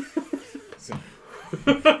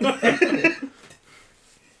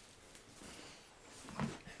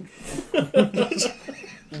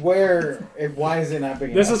 Why is it not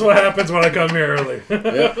big This enough? is what happens when I come here early.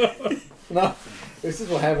 Yeah. No, this is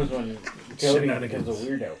what happens when Cody Shenanigans. becomes a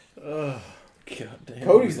weirdo. Oh, God damn.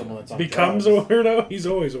 Cody's the one that's on Becomes drugs. a weirdo? He's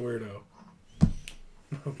always a weirdo.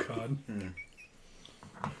 Oh, God.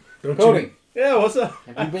 Don't Cody, you Yeah, what's up?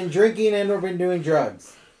 have you been drinking and or been doing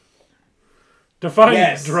drugs? define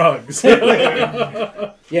Yes. drugs?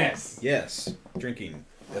 Yes. Yes. Drinking.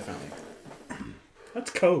 Definitely.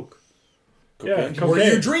 That's Coke. Yeah, Cocaine. Were you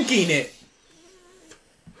cocaine. drinking it?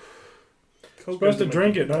 Coke Supposed to is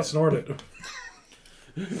drink it, not snort it.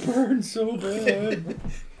 Burns so bad.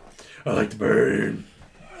 I like to burn.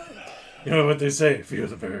 You know what they say? Fear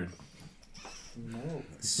the burn. No,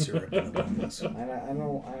 Syrup in the bones. I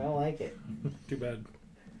don't like it. Too bad.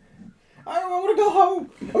 I want to go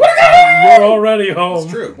home. You're already home.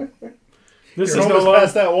 It's true. This You're is no almost longer.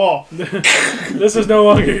 past that wall. This is no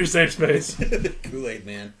longer your safe space. Kool-Aid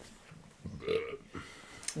man.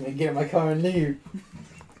 I'm gonna get in my car and leave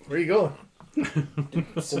Where you going?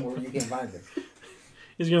 somewhere you can find them.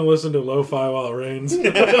 He's gonna listen to lo-fi while it rains.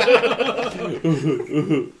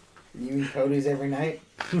 You eat Cody's every night.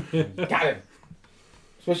 Got him.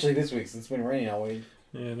 Especially this week since it's been raining all week.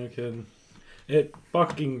 Yeah, no kidding. It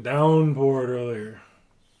fucking downpoured earlier.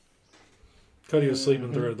 Cody was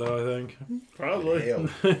sleeping through it though, I think. Probably. Hell.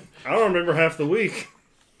 I don't remember half the week.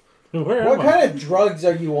 Where What am I? kind of drugs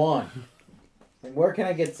are you on? And where can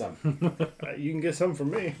I get some? You can get some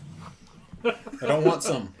from me. I don't want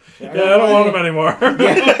some. Yeah, I don't want them anymore.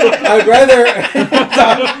 I'd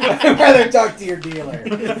rather talk to your dealer.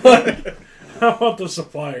 I want the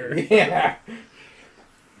supplier. Yeah.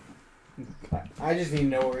 I just need to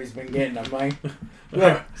know where he's been getting them, Mike.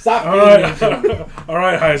 Look, stop All feeding right, me to him. all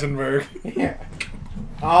right, Heisenberg. Yeah.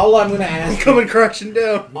 All I'm gonna I'm ask. coming crashing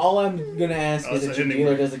down. All I'm gonna ask Oh, is so that your anyway.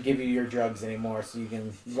 dealer doesn't give you your drugs anymore, so you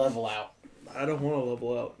can level out. I don't want to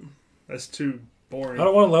level out. That's too boring. I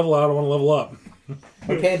don't want to level out. I want to level up.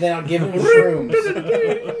 Okay, then I'll give him shrooms.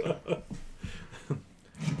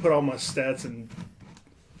 Put all my stats in.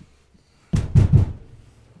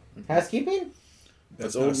 Housekeeping?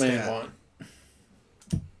 That's not old a man stat. want.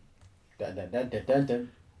 Dun, dun, dun, dun, dun,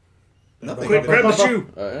 dun. Nothing. Quick, grab the shoe.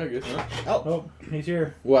 I guess not. Oh, he's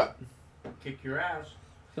here. What? Kick your ass.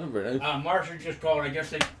 Not very nice. Marshall just called. I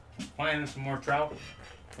guess they planning some more trout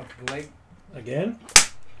up the lake. Again?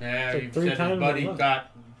 Yeah, Like he 3 said times his a buddy month.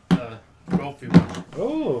 got a trophy one.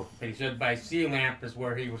 Oh. He said by Sea Lamp is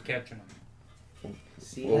where he was catching them.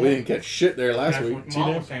 See Well, that? we didn't catch shit there last That's week. what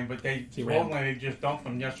Mom was saying, but they Sea supposedly Lamp. they just dumped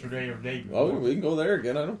them yesterday or day Oh, before. we can go there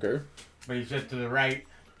again. I don't care. But he said to the right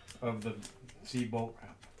of the sea boat route.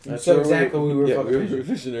 That's so where exactly we were yeah, fucking we were fishing.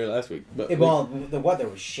 fishing there last week. But Well, the weather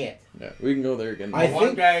was shit. yeah, we can go there again. I One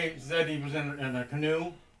think- guy said he was in a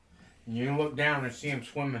canoe, and you look down and see him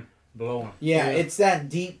swimming below him. Yeah, it's that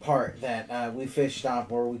deep part that we fished off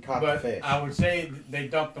where we caught the But fish. I would say they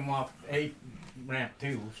dumped them off a ramp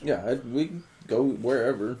too. So. Yeah, we can go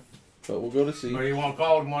wherever, but we'll go to sea. But he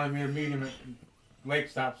called and wanted me to meet him at Lake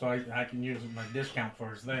Stop so I can use my discount for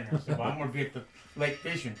his thing. I said, well, I'm going to be at the lake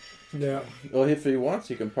fishing. Yeah. Well, if he wants,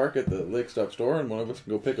 he can park at the Lake Stop store, and one of us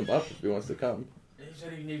can go pick him up if he wants to come. He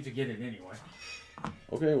said he needs to get it anyway.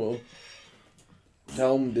 Okay, well,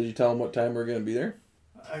 tell him. Did you tell him what time we're gonna be there?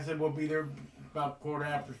 I said, we'll be there about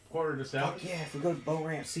quarter to 7. Fuck yeah, if we go to Boat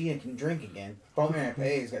Ramp C, I can drink again. Boat Ramp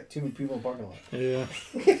A has got too many people in the parking lot. Yeah.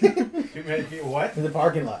 Too many people, what? In the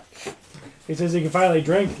parking lot. He says he can finally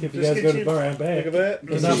drink if you Just guys get go to you- Bar and Look Bay. at that.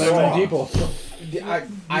 There's not that many people.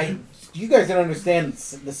 You guys don't understand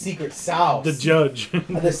the secret sauce. The judge.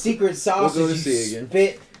 The secret sauce We'll go is to you sea again.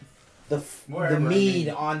 spit the Wherever, mead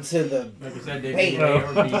I mean. onto the. Like I said, they Bait. do A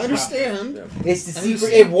or B I understand. It's the I secret.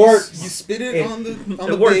 understand. It works. You spit it It- on the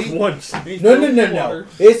It worked bait. once. and you No, throw no, it in no, the no. water.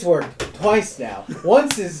 It's worked twice now.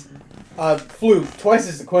 Once is a fluke. Twice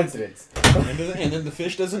is a coincidence. And then the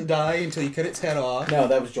fish doesn't die until you cut its head off. No,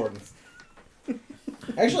 that was Jordan's.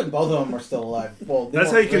 Actually, both of them are still alive. Well, they That's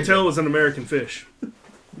how weren't you can drinking. tell it's an American fish.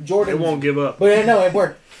 Jordan It won't give up. But no, it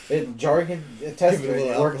worked. Jordan can attest Give it to a it.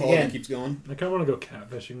 little It worked alcohol and again. it keeps going. I kind of want to go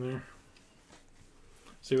catfishing there.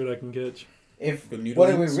 See what I can catch. If Go noodle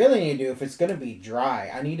what we eats. really need to do, if it's gonna be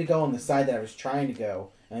dry, I need to go on the side that I was trying to go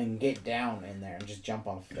and get down in there and just jump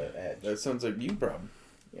off the edge. That sounds like you problem.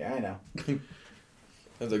 Yeah, I know.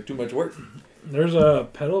 Sounds like too much work. There's a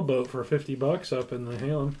pedal boat for $50 up in the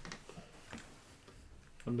Halem.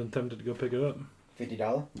 I've been tempted to go pick it up.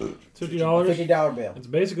 $50? It's $50. $50 bill. It's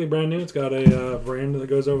basically brand new. It's got a veranda that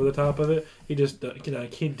goes over the top of it. He just he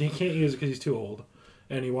can't use it because he's too old,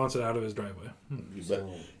 and he wants it out of his driveway.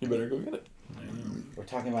 You better go get it. We're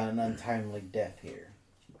talking about an untimely death here.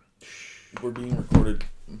 We're being recorded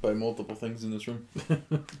by multiple things in this room.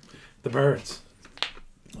 The birds.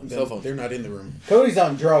 Cell phones. They're not in the room. Cody's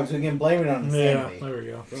on drugs. We can blame it on Yeah, insanity. there we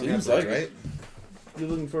go. They don't Seems have like drugs, right? You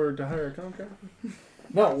looking for to hire a contractor?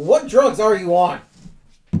 No, what drugs are you on?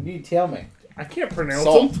 You need to tell me. I can't pronounce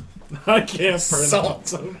Salt. them. I can't Salt.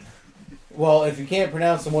 pronounce them. Well, if you can't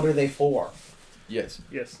pronounce them, what are they for? Yes.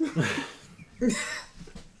 Yes.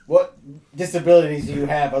 What disabilities do you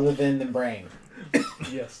have other than the brain?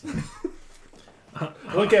 Yes.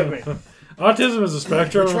 Look at me. Autism is a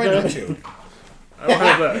spectrum. Try not Okay? to. I don't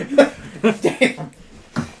have that. Damn.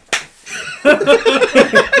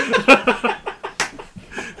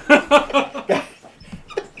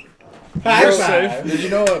 High You're five. Did you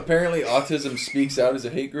know apparently autism speaks out as a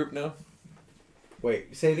hate group now?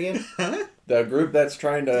 Wait, say it again? The group that's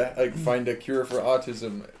trying to find a cure for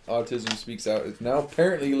autism speaks out, is now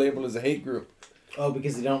apparently labeled as a hate group. Oh,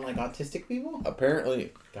 because they don't like autistic people?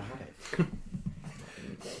 Apparently. Got it.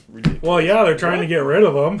 Ridiculous. Well, yeah, they're trying to get rid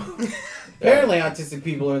of them. Apparently, autistic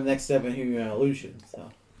people are the next step in human evolution.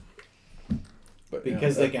 So, But,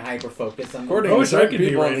 because yeah, they can hyper focus on. according I to wish I certain could be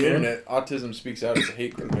people on right the here. internet, autism speaks out as a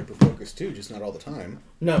hate group. Hyper focus too, just not all the time.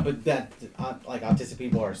 No, but that like autistic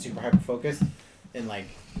people are super hyper focused and like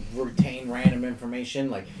retain random information.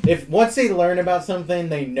 Like if once they learn about something,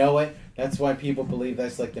 they know it. That's why people believe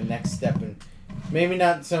that's like the next step in. Maybe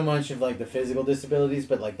not so much of like the physical disabilities,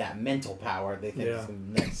 but like that mental power. They think is the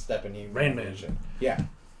next step in human Rain Man. evolution. Yeah.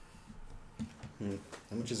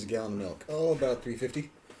 How much is a gallon of milk? Oh, about $3.50.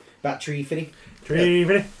 About tree fitty. Tree.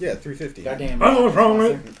 Yeah, $3.50. Goddamn. I know what's wrong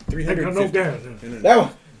with it. I got no $350. gas. That one,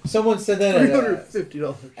 someone said that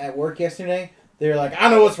 $350. at work yesterday. They were like, I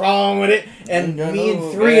know what's wrong with it. And Ain't got me no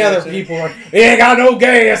and three gas other in it. people were, it ain't got no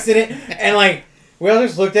gas in it. And like, we all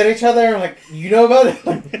just looked at each other and like, you know about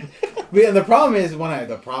it? And the problem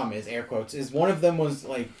is, air quotes, is one of them was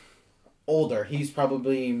like older. He's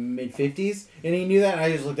probably mid-50s. And he knew that. And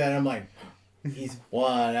I just looked at him like, he's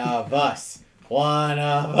one of us. One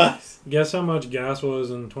of us. Guess how much gas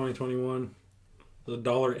was in 2021? It was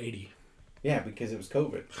 $1.80. Yeah, because it was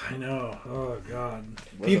COVID. I know. Oh God.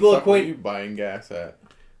 Where People the fuck were equate- you buying gas at?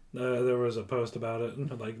 There was a post about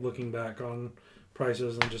it, like looking back on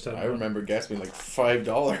prices and just had. I remember gas being like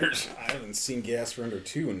 $5. I haven't seen gas for under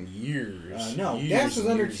 $2 in years. No, Years gas was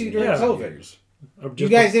and under years $2 and during years and COVID. years. You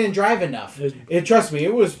guys didn't drive enough. Trust me,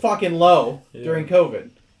 it was fucking low during COVID.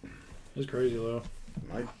 It's crazy though.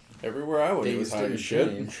 My Everywhere I went, it was days high didn't as shit.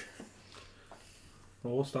 change.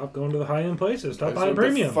 Well, stop going to the high end places. Stop I buying sold to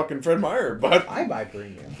premium. Fucking Fred Meyer, but I buy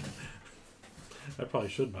premium. I probably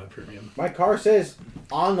should buy premium. My car says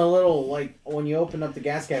on the little, like, when you open up the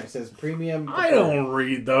gas cap, it says premium. I don't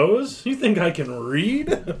read those. You think I can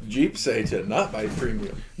read? Jeep say to not buy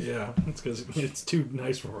premium. Yeah, it's because it's too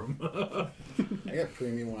nice for them. I got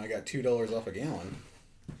premium when I got $2 off a gallon.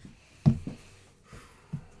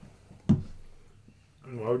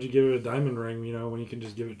 Why would you give it a diamond ring, when you can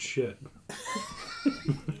just give it shit?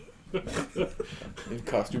 In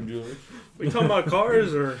costume jewelry. We talking about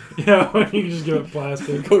cars or? Yeah, you can just give it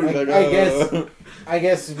plastic. Cody's like, I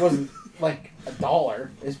guess it wasn't like $1.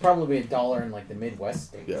 It's probably $1 in like the Midwest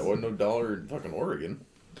states. Yeah, it wasn't no dollar in fucking Oregon.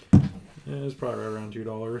 Yeah, it's probably right around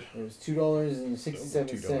 $2. It was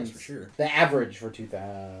 $2.67. $2 for sure. The average for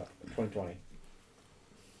 2020.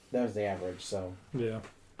 That was the average. So Yeah.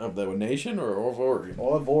 Of the nation or of Oregon?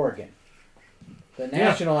 all of Oregon. The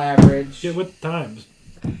national average. Get with the times.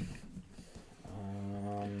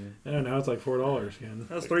 Um, Yeah, now it's like $4 again.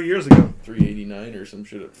 That was 3 years ago. $3.89 or some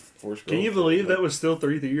shit at Force Grove. Can you believe that was still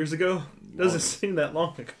 3 years ago? Doesn't seem that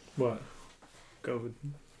long ago. What? COVID.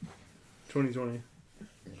 2020.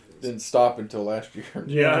 Didn't stop until last year.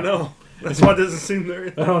 Yeah, I know. That's why it doesn't seem there.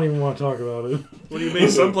 I don't even want to talk about it. What do you mean?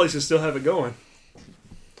 Some places still have it going.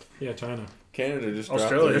 Yeah, China. Canada just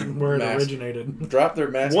Australia. dropped Where their it mask. originated. Dropped their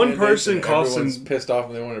mask. One mandates person and costs everyone's in- pissed off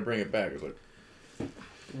and they want to bring it back. It's like,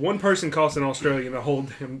 One person costs in Australia and the whole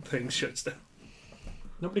damn thing shuts down.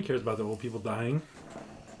 Nobody cares about the old people dying.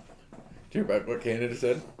 do you hear about what Canada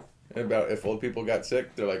said? About if old people got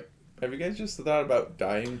sick, they're like, have you guys just thought about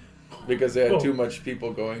dying? Because they had Whoa. too much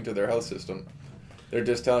people going to their health system. They're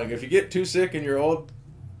just telling, if you get too sick and you're old,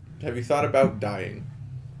 have you thought about dying?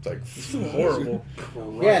 It's like, Horrible.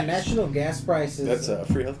 yeah, national gas prices That's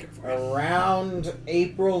free healthcare for you. around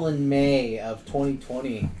April and May of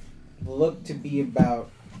 2020 look to be about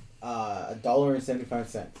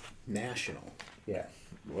 $1.75. National. Yeah.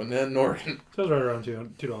 Wasn't that in Oregon? So it was right around $2,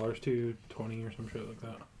 $2.20 or some shit like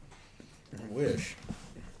that. I wish.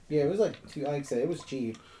 Yeah, it was like like I said, it was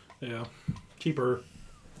cheap. Yeah, cheaper.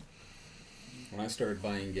 When I started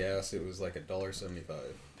buying gas, it was like $1.75.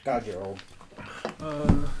 God, you're old.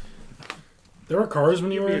 There were cars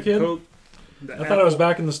when you were a kid. Coke, I thought I was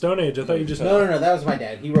back in the Stone Age. I thought you just. No, that was my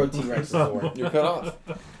dad. He rode T-Rex's door. You're cut off.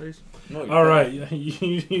 No, All right,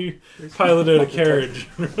 you piloted a carriage,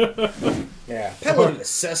 Yeah. Piloted a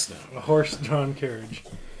Cessna. a horse-drawn carriage.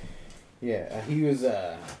 Yeah, he was.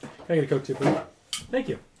 Can I get a Coke too, please? Thank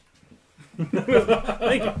you.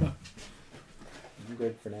 Thank you. I'm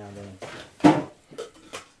good for now, then.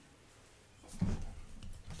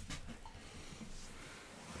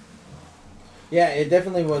 Yeah, it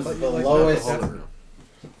definitely was the lowest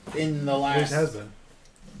in the It last. has been.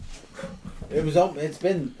 It was. It's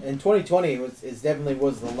been in 2020. It definitely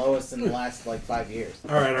was the lowest in the last like 5 years.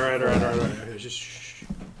 All right. Just shh.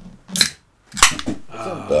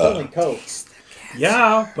 It's only Coke.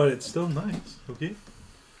 Yeah, but it's still nice. Okay,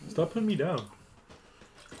 stop putting me down.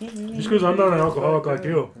 Just because I'm not an alcoholic like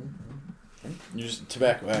you. You're just a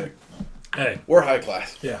tobacco addict. Hey, We're high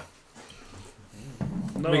class. yeah.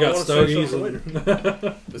 No, We I got wanna save stogies. something for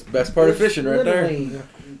later. That's the best part of fishing right there. Literally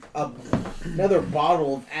another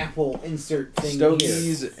bottle of apple insert thing.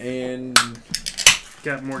 Stogies and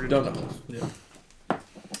Got Morgan. donuts. Yeah.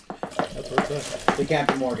 That's what it's at. The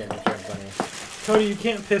Captain Morgan insurance company. Cody, you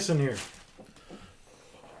can't piss in here.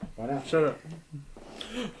 Why not? Shut up.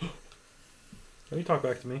 Don't you talk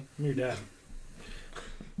back to me. I'm your dad.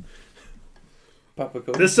 Papa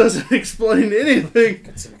Coke. This doesn't explain anything.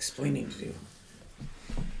 Got some explaining to do.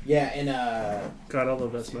 Yeah, in God, I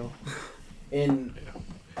love that smell. in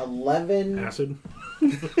 11. Acid.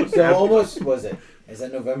 So almost was it? Is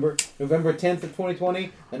that November? November 10th of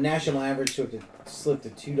 2020. The national average slipped to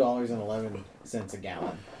 $2.11 a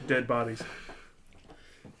gallon. Dead bodies.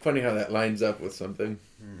 Funny how that lines up with something.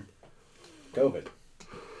 COVID.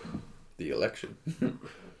 The election.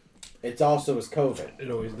 It also was COVID. It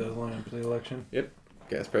always does line up to the election.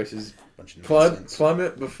 Gas prices Bunch of nonsense.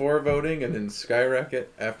 plummet before voting and then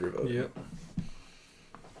skyrocket after voting. Yep.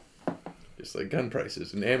 Just like gun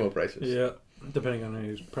prices and ammo prices. Yeah. Depending on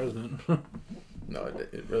who's president. No,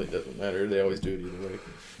 it really doesn't matter. They always do it either way.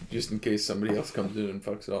 Just in case somebody else comes in and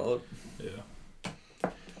fucks it all up. Yeah.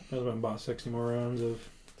 I was about 60 more rounds of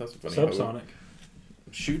That's funny how subsonic.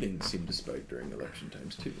 shootings seem to spike during election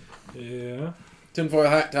times too. Yeah. Tinfoil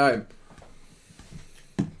hat time.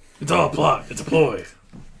 It's all a plot. It's a ploy.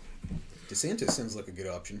 DeSantis sounds like a good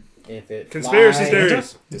option. If it Conspiracy flies,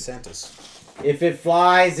 theories. DeSantis. If it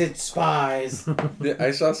flies, it spies. Yeah,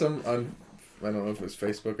 I saw some on, I don't know if it was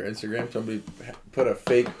Facebook or Instagram, somebody put a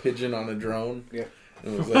fake pigeon on a drone. Yeah.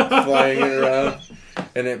 And it was like flying it around.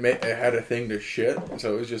 And it had a thing to shit.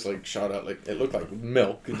 So it was just like shot out, like, it looked like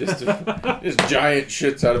milk. It just giant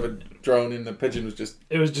shits out of a drone, and the pigeon was just,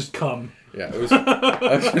 It was just cum. yeah, it was,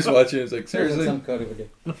 I was just watching, it's like, seriously? Some code of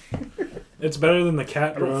it. It's better than the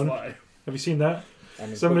cat I don't drone. fly. Have you seen that? I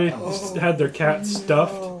mean, Somebody put- had their cat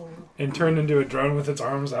stuffed and turned into a drone with its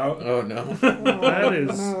arms out. Oh no. That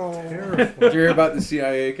is terrible. Did you hear about the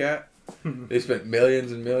CIA cat? They spent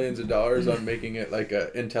millions and millions of dollars on making it like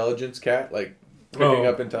a intelligence cat, like picking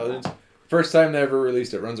up intelligence. First time they ever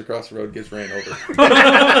released it, runs across the road, gets ran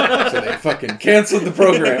over. So they fucking canceled the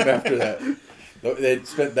program after that. They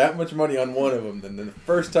spent that much money on one of them, then the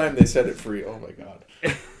first time they set it free, oh my god.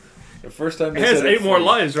 The first time they It has set it 8 more free-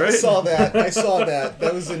 lives, right? I saw that.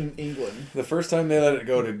 That was in England. The first time they let it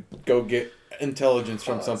go to go get intelligence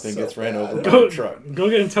from something so gets ran bad. over by Go, a truck. go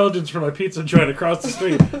get intelligence from my pizza joint across the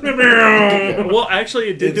street. Well, actually,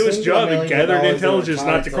 it did do its It's job. $1 It million gathered in intelligence time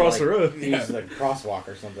not to cross the like, road. Use like a crosswalk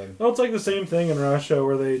or something. Well, it's like the same thing in Russia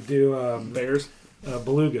where they do Bears.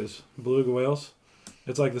 belugas, beluga whales.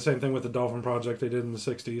 It's like the same thing with the Dolphin Project they did in the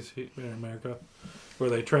 60s in America, where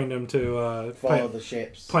they trained them to Follow the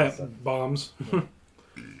ships. plant bombs.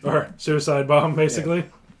 Or suicide bomb, basically.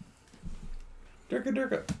 Durka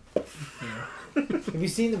durka. Have you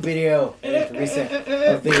seen the video it's recent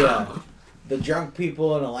of the drunk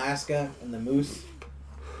people in Alaska and the moose?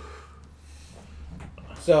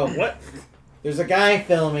 So What? there's a guy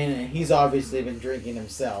filming, and he's obviously been drinking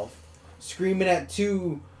himself, screaming at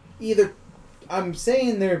either. I'm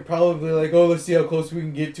saying they're probably like, oh, let's see how close we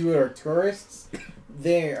can get to it, or tourists.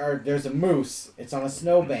 There's a moose. It's on a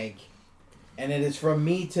snowbank, and it is from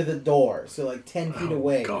me to the door, so like 10 feet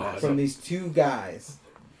away God. from these two guys,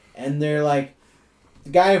 and they're like,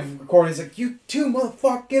 the guy recording is like, you two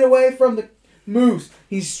motherfucker, get away from the moose.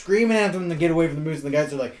 He's screaming at them to get away from the moose, and the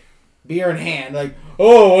guys are like, beer in hand, like,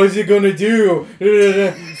 oh, what's it gonna do?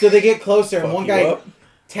 So they get closer, and Fuck one you guy, up.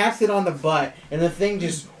 taps it on the butt, and the thing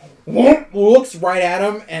just looks right at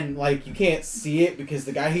him, and like you can't see it because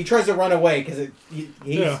the guy he tries to run away because he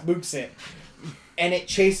spooks it, and it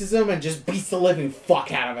chases him and just beats the living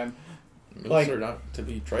fuck out of him. Moose are not to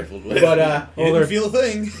be trifled with. But You didn't feel a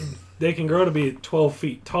thing. They can grow to be 12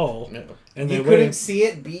 feet tall. Yeah. And you couldn't see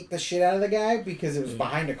it beat the shit out of the guy because it was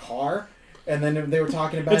behind a car. And then they were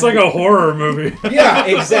talking about it's like a horror movie. Yeah,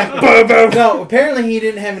 exactly. No, apparently he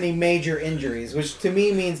didn't have any major injuries, which to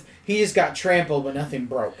me means he just got trampled but nothing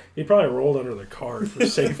broke. He probably rolled under the car for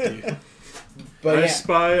safety. But I yeah,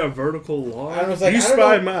 spy a vertical log. I was like, you I don't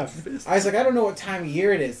spy know. my fist. I was like, I don't know what time of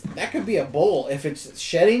year it is. That could be a bull. If it's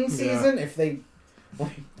shedding season, if they... I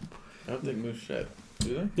don't think moose shed.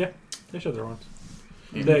 Do they? They showed their ones.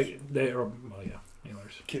 Antlers? They are, well, yeah,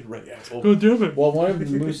 antlers. Get right, asshole. God damn it. Well, one of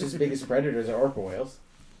moose's biggest predators are orca whales.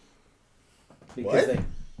 Because What?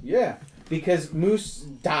 Yeah, because moose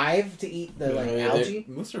dive to eat the algae.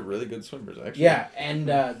 Moose are really good swimmers, actually. Yeah, and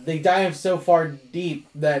they dive so far deep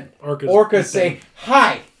that Orcas orcas say,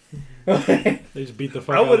 hi! They just beat the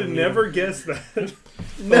fuck I out would of have them. never guessed that.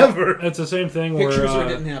 Never. It's the same thing Pictures where or it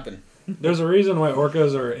didn't happen. there's a reason why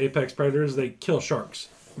orcas are apex predators. They kill sharks.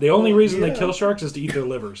 The only reason they yeah. kill sharks is to eat their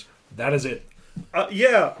livers. That is it.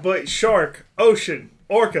 Yeah, but shark, ocean,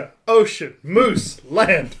 orca, ocean, moose,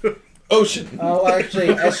 land. Ocean. Oh, actually,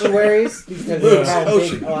 estuaries, because of how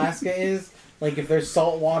big Alaska is. Like, if there's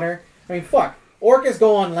salt water. I mean, fuck. Orcas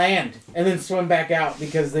go on land and then swim back out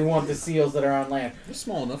because they want the seals that are on land. They're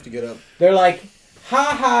small enough to get up. They're like, ha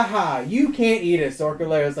ha ha, you can't eat us. Orca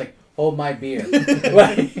Larry's like, hold my beer.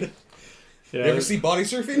 Like, Yeah, You ever see body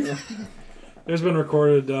surfing? there's been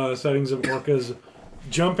recorded sightings of orcas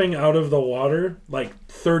jumping out of the water, like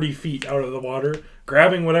 30 feet out of the water,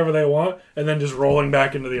 grabbing whatever they want, and then just rolling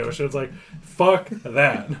back into the ocean. It's like, fuck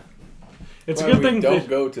that. It's a good thing. Don't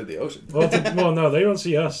go to the ocean. Well, no, they don't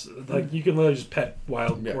see us. Like, you can literally just pet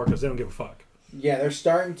wild Yeah. orcas. They don't give a fuck. yeah, they're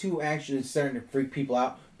starting to freak people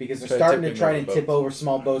out because they're Try starting to tipping try over to tip boats. over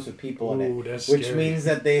small boats with people in Ooh, it. that's Which scary. means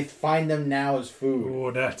that they find them now as food. Oh,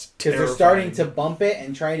 that's Because terrifying. they're starting to bump it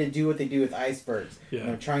and try to do what they do with icebergs. Yeah. And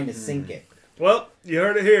they're trying to sink it. Well, you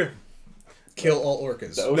heard it here. Kill all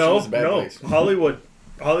orcas. The ocean No, is a bad no. place.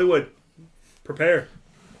 Hollywood. Prepare.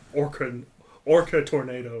 Orca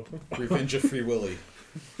tornado. Revenge of Free Willy.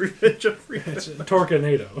 Revenge of free. It's a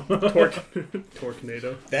tornado.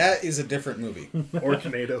 Tornado. That is a different movie.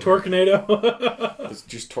 Orcanado. Tornado. It's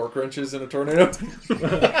just torque wrenches in a tornado.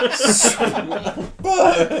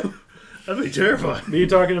 That'd be terrifying. Are you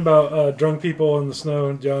talking about drunk people in the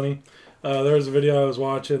snow, Johnny? There was a video I was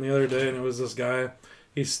watching the other day, and it was this guy.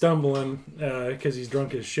 He's stumbling because he's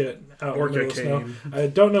drunk as shit out in the middle of the snow. I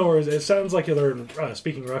don't know where it sounds like they're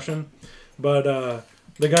speaking Russian, but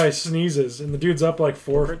the guy sneezes, and the dude's up like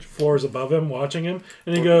 4 floors above him watching him,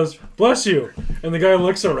 and he goes, "Bless you." And the guy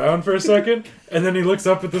looks around for a second, and then he looks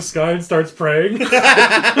up at the sky and starts praying.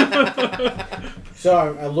 So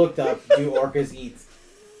I looked up, do orcas eat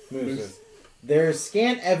mooses? There's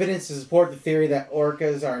scant evidence to support the theory that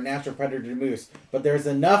orcas are a natural predator to moose, but there's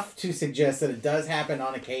enough to suggest that it does happen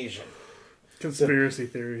on occasion. Conspiracy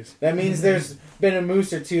theories. That means there's been a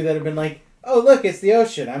moose or two that have been like, oh, look, it's the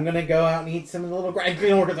ocean. I'm going to go out and eat some of the little green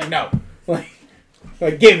orcas. Like, no.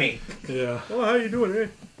 Like, gimme. Yeah. Oh, how you doing, eh?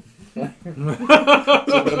 So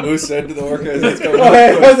the moose said to the orca as it's going Oh,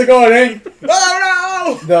 hey, how's it going, eh?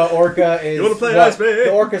 Oh no! The orca is... You wanna play what? ice, baby?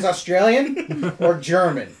 The orca's Australian or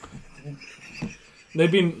German? They've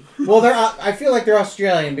been... Well, they're. I feel like they're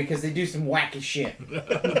Australian because they do some wacky shit.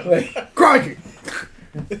 Like, Crikey!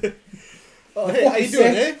 Oh, hey, how you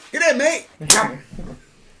doing, eh? Good day, mate.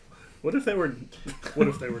 What if they were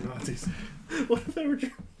Nazis? What if they were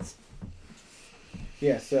Germans?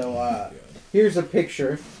 yeah. So here's a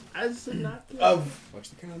picture As a Nazi. of Watch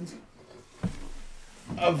the cans.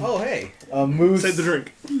 oh hey. a moose Save the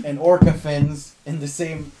drink. and orca fins in the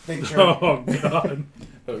same picture. Oh, God.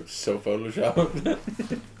 That looks so photoshopped.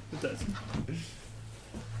 It does.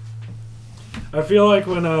 I feel like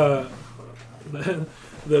when the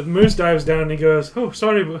moose dives down and he goes, "Oh,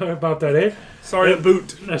 sorry about that, eh? Sorry, a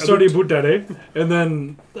boot. Sorry about that, eh?" And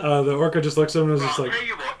then the orca just looks at him and is just I'll like, tell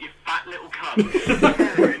you what, you fat little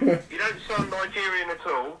cunt. You don't sound Nigerian at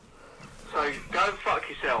all, so go and fuck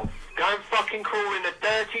yourself. Go and fucking crawl in a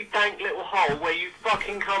dirty, dank little hole where you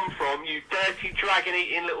fucking come from, you dirty,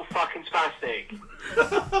 dragon-eating little fucking spastic.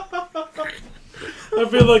 I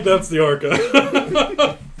feel like that's the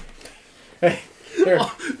orca.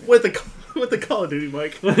 With the Call of Duty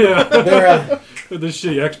mic. Yeah. They're With this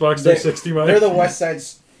shitty Xbox 360 mic. they're the West Side.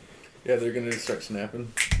 Yeah, they're gonna start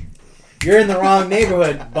snapping. You're in the wrong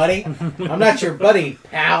neighborhood, buddy. I'm not your buddy,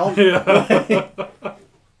 pal. Yeah.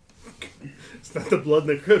 It's not the blood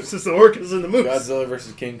and the crypts, it's the orcas and the moose. Godzilla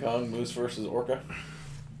versus King Kong, moose versus orca.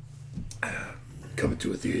 Coming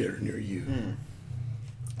to a theater near you.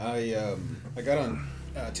 I got on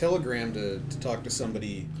Telegram to talk to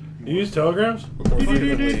somebody. You use telegrams?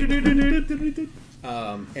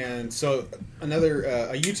 And so another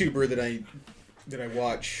a YouTuber that I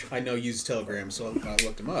watch, I know uses Telegram, so I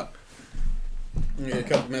looked him up. We had a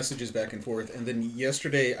couple messages back and forth, and then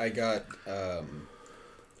yesterday I got,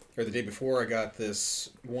 or the day before, I got this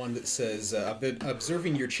one that says, I've been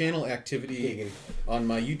observing your channel activity on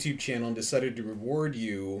my YouTube channel and decided to reward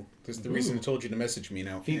you. Because the reason I told you to message me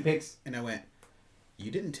now. Feet pics. And I went,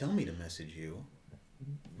 you didn't tell me to message you.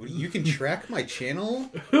 You can track my channel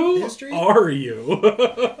history? Who are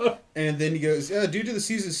you? And then he goes, due to the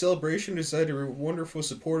season's celebration, I decided to be a wonderful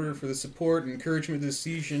supporter for the support and encouragement this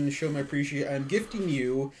season. Show my appreciation. I'm gifting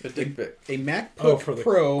you a MacBook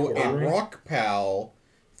Pro and RockPal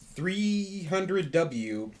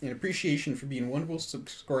 300W in appreciation for being a wonderful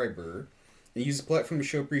subscriber. And use the platform to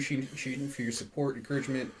show appreciation for your support,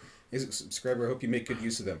 encouragement. As a subscriber, I hope you make good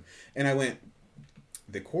use of them. And I went,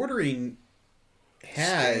 the quartering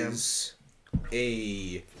has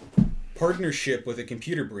a partnership with a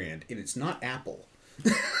computer brand, and it's not Apple.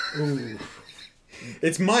 Ooh.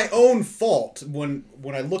 It's my own fault. When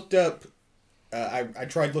I looked up, I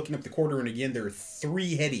tried looking up the quartering again. There are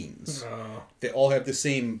 3 headings that all have the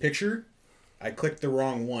same picture. I clicked the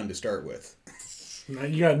wrong one to start with.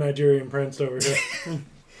 You got Nigerian prints over here.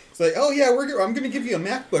 It's like, oh yeah, I'm going to give you a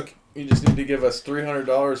MacBook. You just need to give us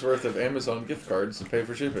 $300 worth of Amazon gift cards to pay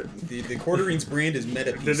for shipping. The quartering's brand is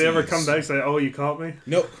Meta PCs. Did they ever come back and say, "Oh, you caught me"?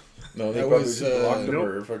 Nope. No, they That probably was, just blocked them nope.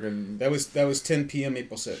 or fucking... That was 10 p.m.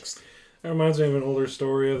 April 6th. That reminds me of an older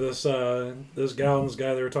story of this gal and this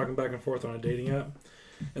guy. They were talking back and forth on a dating app,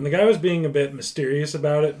 and the guy was being a bit mysterious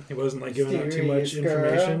about it. He wasn't like giving out too much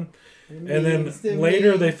information. And then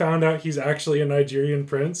later they found out he's actually a Nigerian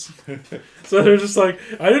prince. So they're just like,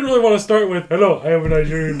 I didn't really want to start with, hello, I am a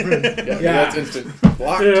Nigerian prince. Yeah, that's instant.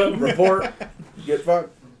 Blocked. Yeah. Report. Get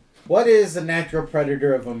fucked. What is the natural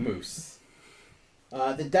predator of a moose?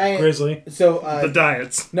 The diet. Grizzly. So The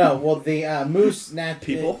diets. no, well the moose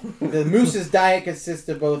People? The moose's diet consists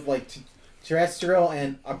of both like terrestrial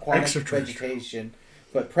and aquatic Extraterrestrial. vegetation.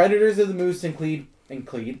 But predators of the moose include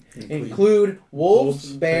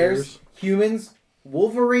wolves, bears, humans,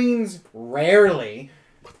 wolverines rarely,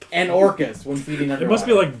 and orcas when feeding underwater. It must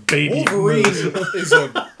be like baby Wolverine moose.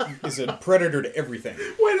 is a predator to everything.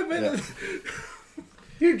 Wait a minute.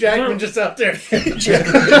 Hugh Jackman just out there. Just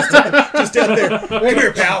out there. Come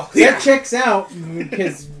here, pal. That checks out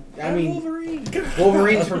because I mean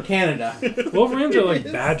Wolverines from Canada. Wolverines are like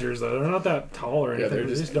badgers though. They're not that tall or Yeah, anything. they're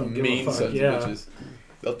They just don't give mean a fuck. sons Yeah. of bitches.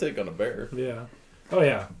 They'll take on a bear. Yeah. Oh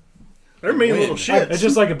yeah. They're mean little shits. It's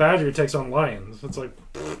just like a badger takes on lions. It's like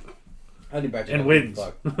Honey badger and don't wins.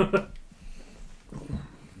 give a fuck.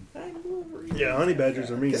 Yeah, honey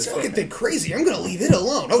badgers are mean. This as fucking fuck. thing crazy. I'm gonna leave it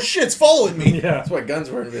alone. Oh shit, it's following me. Yeah. That's why guns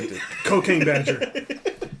were invented. Cocaine badger.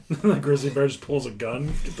 The grizzly bear just pulls a gun.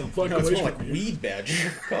 Get the fuck No, it's away more from like me. weed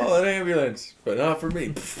badger. Call an ambulance, but not for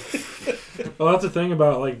me. Well, that's the thing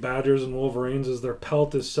about like badgers and wolverines is their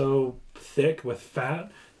pelt is so thick with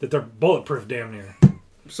fat that they're bulletproof damn near.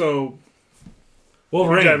 So,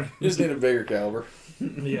 Wolverine. You just need a bigger caliber.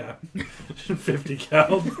 Yeah. 50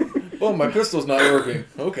 cal. Oh, my pistol's not working.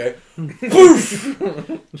 Okay.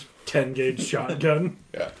 10 gauge shotgun.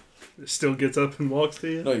 Yeah. it still gets up and walks to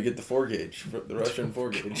you. No, you get the 4 gauge, the Russian 4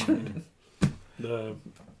 gauge. The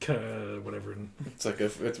whatever. It's like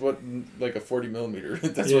a 40 millimeter.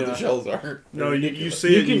 That's Yeah. what the shells are. No, They're you ridiculous. see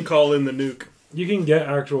it, You you can- call in the nuke. You can get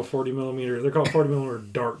actual 40 millimeter. They're called 40 millimeter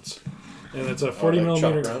darts, and it's a 40 like shot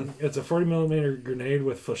millimeter. round? It's a 40 millimeter grenade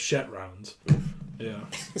with flechette rounds. Yeah.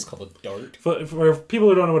 It's called a dart. For people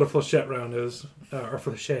who don't know what a flechette round is, or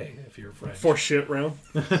flechette if you're French, For shit round.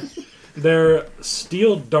 they're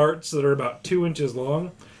steel darts that are about 2 inches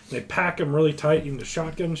long. They pack them really tight into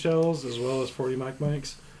shotgun shells as well as 40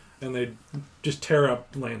 mics, and they just tear up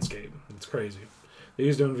landscape. It's crazy. They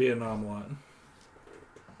used them in Vietnam a lot.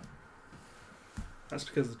 That's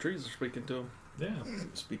because the trees are speaking to them. Yeah.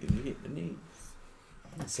 Speaking Vietnamese.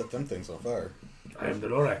 Set them things on fire. I am the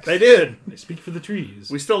Lorax. They did. They speak for the trees.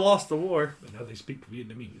 We still lost the war. But now they speak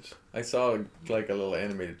Vietnamese. I saw like a little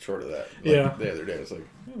animated short of that. Yeah. The other day, I was like,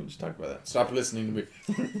 we just talk about that. Stop listening to me.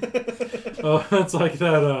 Oh, it's like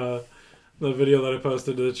that, the video that I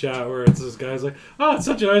posted to the chat where it's this guy's like, oh, it's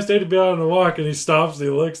such a nice day to be out on a walk, and he stops and he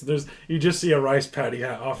looks, and you just see a rice paddy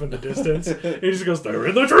hat off in the distance. And he just goes, they're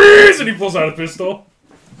in the trees, and he pulls out a pistol.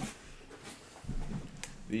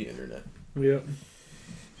 The internet. Yep.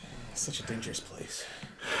 Such a dangerous place.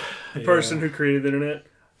 the person who created the internet.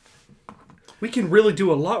 We can really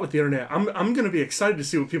do a lot with the internet. I'm going to be excited to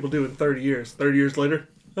see what people do in 30 years. 30 years later.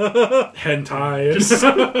 Hentai.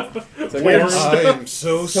 It's like, I am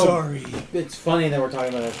so sorry. It's funny that we're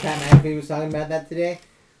talking about that. Pat McAfee was talking about that today.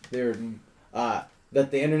 They're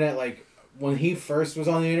that the internet, like when he first was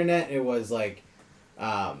on the internet, it was like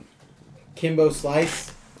Kimbo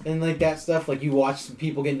Slice and like that stuff. Like you watch some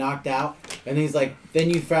people get knocked out, and he's like, then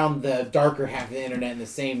you found the darker half of the internet in the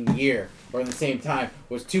same year or in the same time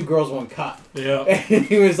was Two Girls One Cup. Yeah. And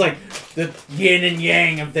he was like, the yin and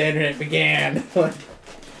yang of the internet began.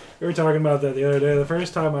 We were talking about that the other day. The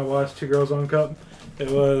first time I watched Two Girls One Cup, it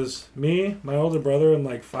was me, my older brother, and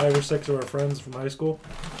like 5 or 6 of our friends from high school.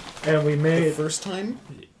 And we made... The first time?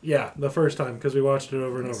 Yeah, the first time, because we watched it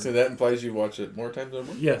over and over. So that implies you watch it more times than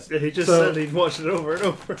one? Yes. Yeah, he just said he'd watch it over and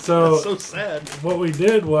over. So, that's so sad. What we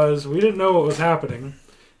did was, we didn't know what was happening.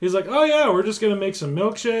 He's like, oh yeah, we're just going to make some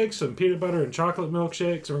milkshakes, some peanut butter and chocolate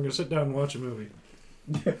milkshakes, and we're going to sit down and watch a movie.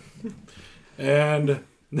 And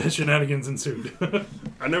the shenanigans ensued.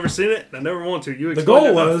 I've never seen it. I never want to. You The explained goal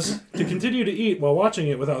it was to continue to eat while watching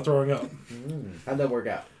it without throwing up. How'd that work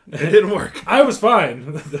out? It didn't work. I was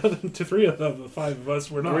fine. The other 3 of the 5 of us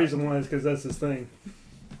were The not. reason why is because that's his thing.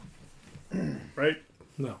 Right?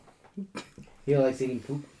 No. He likes eating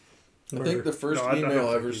poop. I think the first No, I email don't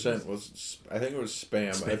I ever think sent was, I think it was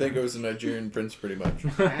spam. I think it was the Nigerian prince, pretty much.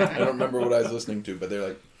 I don't remember what I was listening to, but they're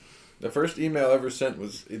like, the first email I ever sent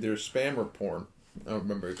was either spam or porn. I don't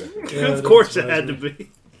remember exactly. Yeah, of course it surprise had me. to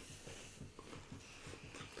be.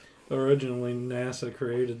 Originally, NASA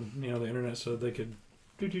created the internet so they could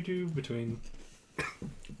do between.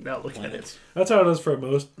 Now look at it. That's how it is for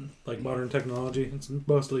most modern technology. It's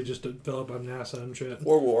mostly just developed by NASA and shit.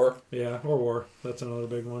 Or war. Yeah, or war. That's another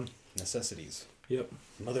big one. Necessities. Yep.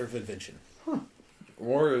 Mother of invention.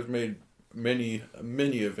 War has made many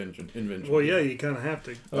inventions. Well, yeah, you kind of have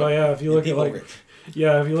to. Oh yeah, if you look at People like rich. if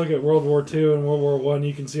you look at World War II and World War One,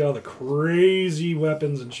 you can see all the crazy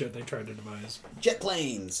weapons and shit they tried to devise. Jet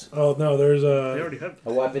planes. Oh no, there's They a already have.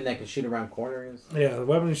 A weapon that can shoot around corners. the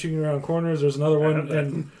weapon shooting around corners. There's another I one have that.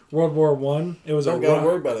 in World War One. It was Don't a gotta rock.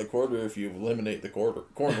 worry about the quarter if you eliminate the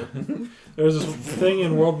corner. There was this thing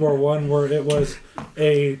in World War One where it was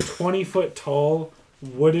a 20-foot tall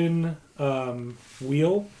wooden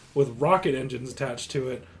wheel with rocket engines attached to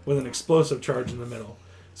it with an explosive charge in the middle.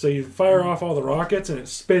 So you fire off all the rockets and it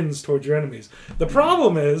spins towards your enemies. The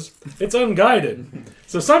problem is it's unguided.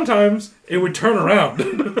 So sometimes it would turn around.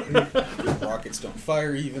 Rockets don't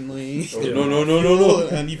fire evenly. Oh, no.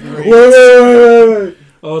 Uneven rates.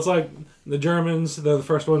 Oh, it's like the Germans, they're the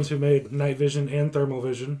first ones who made night vision and thermal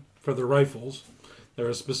vision for their rifles. There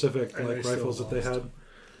were specific And they still rifles that they lost. had.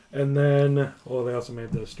 And then, they also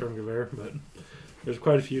made the Sturmgewehr, but there's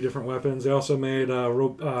quite a few different weapons. They also made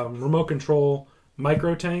remote control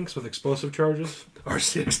micro tanks with explosive charges.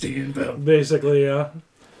 R60 inbound. Basically, yeah.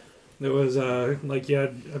 It was you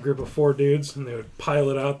had a group of 4 dudes, and they would pile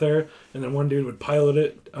it out there, and then one dude would pilot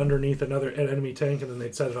it underneath an enemy tank, and then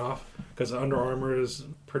they'd set it off because the under armor is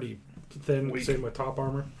pretty thin. Weak. Same with top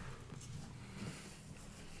armor.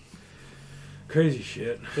 Crazy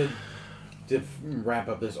shit. To wrap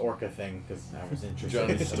up this Orca thing, because I was interested.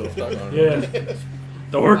 Johnny's still stuck on it. Yeah,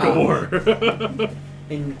 the Orca War.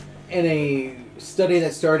 In a study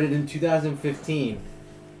that started in 2015,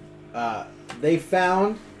 they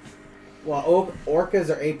found while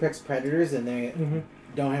orcas are apex predators and they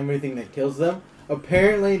don't have anything that kills them,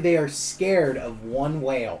 apparently they are scared of one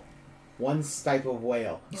whale. One type of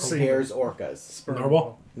whale scares orcas. Sperm.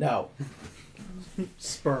 Narwhal? No,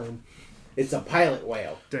 Sperm. it's a pilot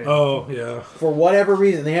whale. Damn. Oh yeah. For whatever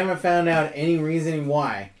reason, they haven't found out any reasoning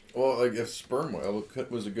why. Well, like if sperm whale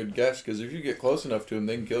was a good guess, because if you get close enough to them,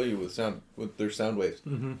 they can kill you with their sound waves.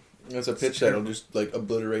 Mm-hmm. That's a pitch that'll just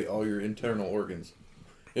obliterate all your internal organs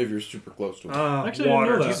if you're super close to them. Actually, I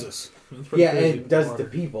Water. didn't know that. Jesus. That's pretty Yeah, crazy. it does Water. to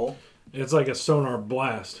people. It's like a sonar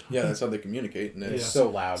blast. Yeah, that's how they communicate, and It's it's so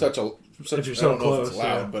loud. such If you're I so don't know if it's close,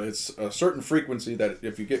 loud, yeah. but it's a certain frequency that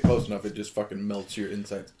if you get close enough, it just fucking melts your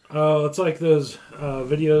insides. Oh, it's like those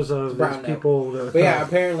videos of Brown those note. people. That, But yeah,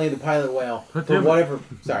 apparently the pilot whale, God for damn it. whatever,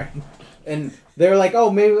 sorry. And they're like, oh,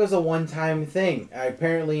 maybe it was a one-time thing.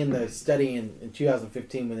 Apparently in the study in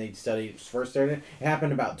 2015 when they first started, it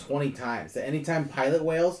happened about 20 times. That anytime pilot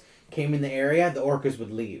whales came in the area, the orcas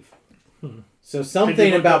would leave. So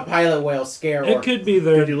something look about up- pilot whales scare it orcas. could be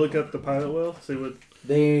their. Did you look up the pilot whale? See what?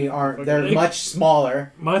 They're It- much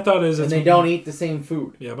smaller, My thought is and it's, they don't eat the same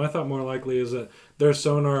food. Yeah, my thought more likely is that their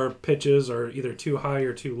sonar pitches are either too high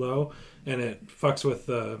or too low, and it fucks with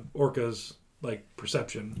the orcas'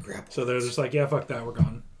 perception. Grapple. So they're just like, yeah, fuck that, we're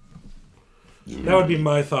gone. That would be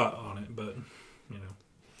my thought on it, but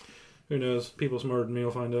who knows? People smarter than me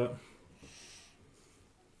will find out.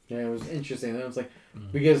 Yeah, it was interesting. It was like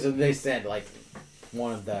because they said like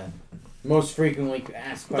one of the most frequently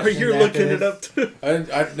asked questions. You're looking it up too.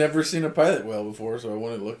 I've never seen a pilot whale before, so I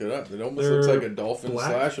wanted to look it up. It almost looks like a dolphin /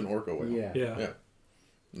 an orca whale. Yeah.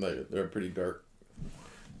 Like, they're pretty dark.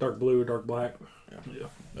 Dark blue, dark black. Yeah.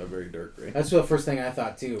 A very dark gray. That's the first thing I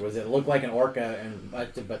thought too. Was it looked like an orca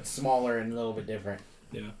but smaller and a little bit different.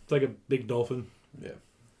 Yeah, it's like a big dolphin. Yeah.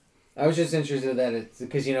 I was just interested that it's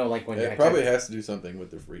because like when it probably has to do something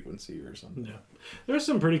with the frequency or something. Yeah, there's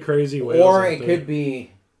some pretty crazy whales. Or it could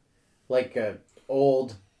be like a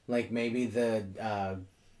old, like maybe the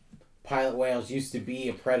pilot whales used to be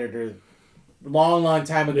a predator. Long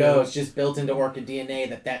time ago. Yeah. It's just built into orca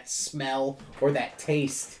DNA that smell or that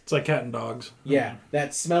taste. It's like cat and dogs. Yeah,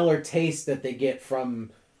 that smell or taste that they get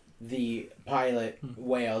from the pilot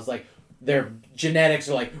whales, like their genetics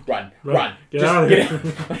are like run, get out of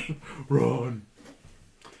here, run.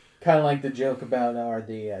 Kind of like the joke about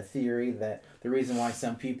the theory that the reason why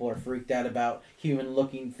some people are freaked out about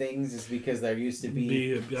human-looking things is because there used to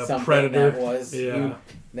be something predator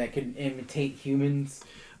that could imitate humans.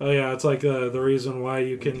 Oh yeah, it's like the reason why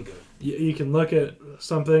you can look at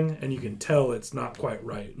something and you can tell it's not quite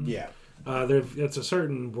right. Yeah. It's a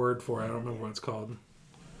certain word for it. I don't remember what it's called.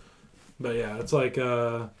 But yeah, it's like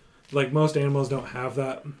most animals don't have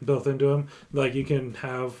that built into them. Like you can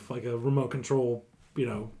have like a remote control,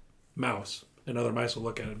 mouse, and other mice will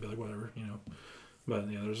look at it and be like, whatever, But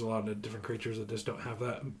yeah, there's a lot of different creatures that just don't have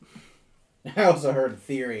that. I also heard a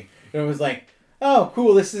theory. It was like, oh,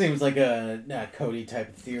 cool, this seems like a Cody type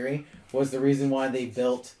of theory. Was the reason why they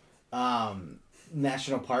built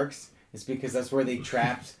national parks is because that's where they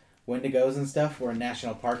trapped wendigos and stuff, were a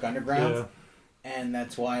national park underground. Yeah. And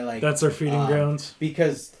that's why, that's their feeding grounds.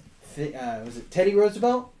 Because, was it Teddy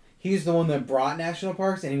Roosevelt? He was the one that brought national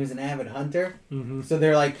parks, and he was an avid hunter. Mm-hmm. So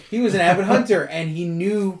they're like, he was an avid hunter, and he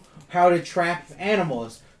knew how to trap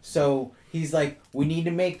animals. So he's like, we need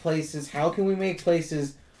to make places. How can we make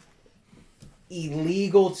places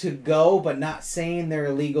illegal to go, but not saying they're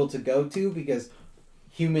illegal to go to, because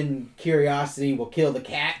human curiosity will kill the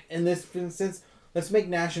cat in this instance. Let's make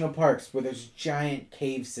national parks where there's giant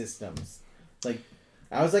cave systems.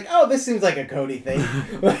 I was like, oh, this seems like a Cody thing.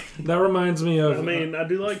 That reminds me of... I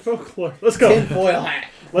do like folklore. Let's go. Tinfoil hat.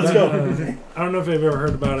 Let's go. I don't know if you've ever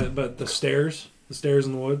heard about it, but the stairs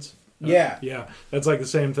in the woods. Yeah. Yeah, that's like the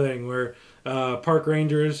same thing where park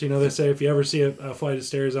rangers, they say if you ever see a flight of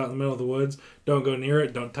stairs out in the middle of the woods, don't go near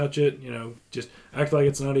it, don't touch it, just act like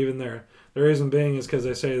it's not even there. The reason being is because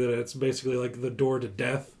they say that it's basically like the door to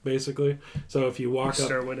death, basically. So if you walk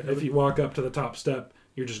up to the top step,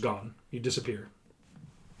 you're just gone. You disappear.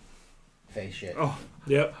 Face shit. Oh,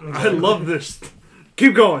 yep. I love this.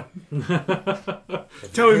 Keep going.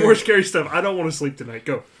 Tell me more scary stuff. I don't want to sleep tonight.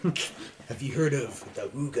 Go. Have you heard of the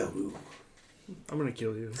Ooga-Woo? I'm going to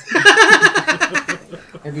kill you.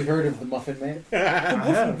 Have you heard of the Muffin Man? I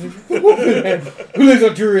have. The Muffin Man. Who lives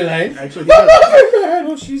on Drury Lane? Actually, the Muffin Man!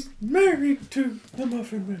 Oh, she's married to the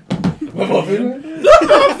Muffin Man. The Muffin Man? The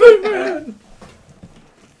Muffin Man!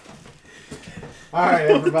 Alright,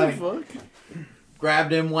 everybody. What the fuck? Grab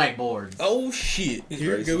them whiteboards. Oh, shit.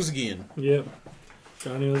 Here it goes again. Yep.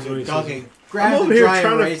 Johnny was racist. Okay. Grab I'm over the here dry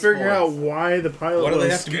trying to erase figure out boards. why the pilot Why do was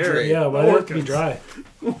they have to be scared. dry? Yeah, why do they have to be dry?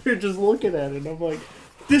 We're just looking at it, and I'm like,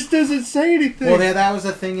 this doesn't say anything. Well, that was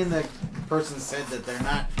the thing in the person said that they're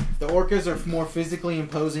not... The orcas are more physically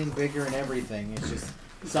imposing, bigger, and everything. It's just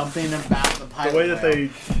something about the pilot the way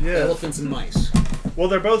that whale. Elephants and mice. Well,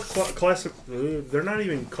 they're both they're not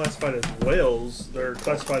even classified as whales. They're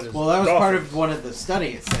classified as Well, that was dolphins. part of one of the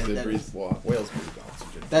study. It said They that breathe whales breathe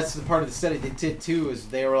oxygen. that's the part of the study they did too. Is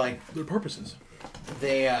they were like Their purposes.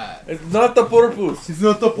 they It's not the purpose. It's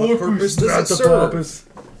not the What purpose does it serve?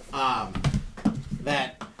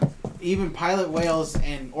 that even pilot whales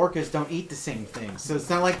and orcas don't eat the same thing. So it's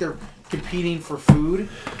not like they're competing for food.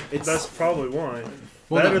 That's probably why.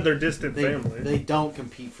 Well, That no, or their distant they, family. They don't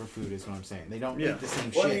compete for food, is what I'm saying. They don't eat the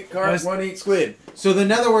same One shit. eat carp, one eat squid. So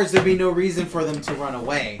in other words, there'd be no reason for them to run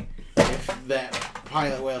away if that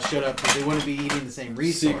pilot whale showed up, because they wouldn't be eating the same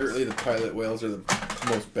resource. Secretly, the pilot whales are the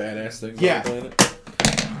most badass thing Yeah. on the planet.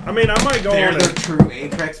 I mean, I might go They're on the true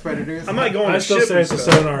apex predators. I might go on I a still ship say and it's a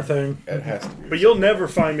stuff. sonar thing. It has to be. But you'll never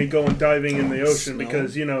find me going diving in the ocean Smell.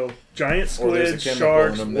 because, giant Or there's a squids, chemical in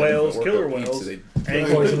sharks, them that whales, if the killer orca eats whales, it, and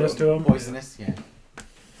Poisonous to them. Poisonous, yeah.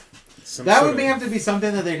 That would have to be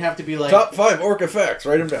something that they'd have to be like. Top 5 orca facts.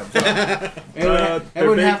 Write them down. It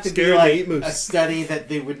would have to be scared like to eat moose. a study that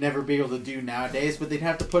they would never be able to do nowadays, but they'd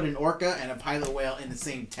have to put an orca and a pilot whale in the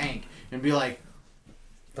same tank and be like,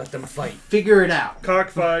 Let them fight. figure it out.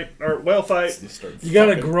 Cockfight or whale fight. You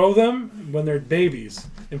gotta grow them when they're babies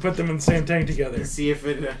and put them in the same tank together. And see if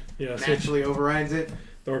it naturally overrides it.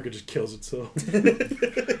 The orca just kills itself. You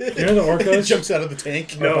know the orcas jumps out of the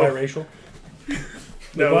tank. are biracial.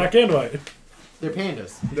 They're No. black and white. They're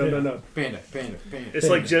pandas. No. Panda. It's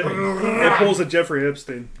like it pulls a Jeffrey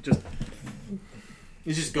Epstein. Just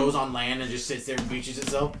It just goes on land and just sits there and beaches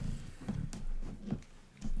itself.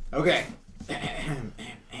 Okay.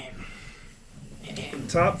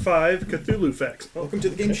 top 5 Cthulhu facts. Oh, Welcome to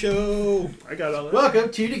the game show. I got all that.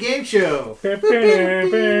 Welcome to the game show.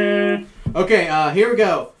 Okay, here we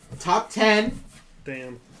go. Top 10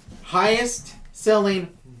 Damn. highest selling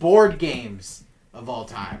board games of all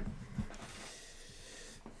time.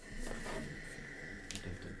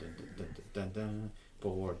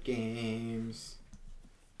 Board games.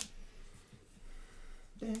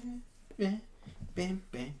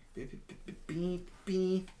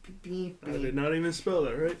 I did not even spell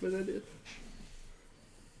that right, but I did.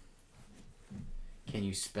 Can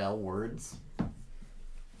you spell words?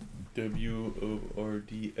 WORDS.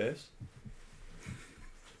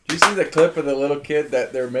 Do you see the clip of the little kid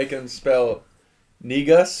that they're making spell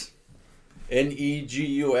Negus?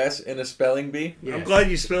 Negus in a spelling bee? Yes. I'm glad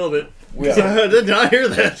you spelled it. Yeah. I did not hear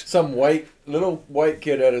that. Some little white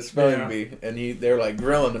kid at a spelling Yeah. bee, and they're like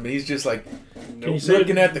grilling him, and he's just like Can you say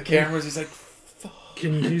looking it? at the cameras. He's like,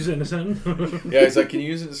 Can you use it in a sentence? yeah, he's like, can you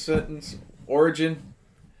use it in a sentence? Origin?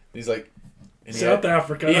 He's like, and South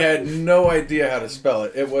Africa. He had no idea how to spell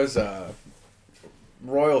it. It was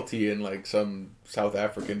royalty in like some South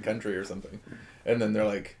African country or something. And then they're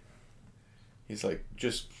like, he's like,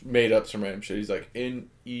 just made up some random shit. He's like,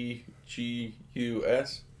 Negus?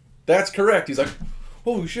 That's correct. He's like,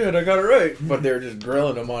 holy shit, I got it right. But they're just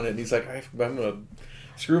grilling him on it. And he's like, I'm going to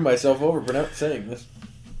screw myself over saying this.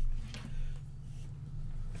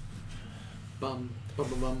 Bum, bum,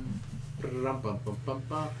 bum, bum. Bum, bum, bum, bum,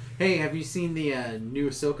 bum. Hey, have you seen the new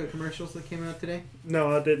Ahsoka commercials that came out today?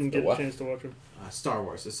 No, I didn't get The what? a chance to watch them. Star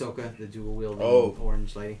Wars, Ahsoka, the dual-wielding Oh.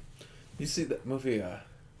 orange lady. You see that movie,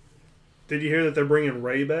 Did you hear that they're bringing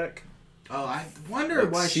Rey back? Oh, I wonder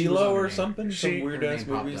why she was CeeLo on her or name. something? Some She- weird ass her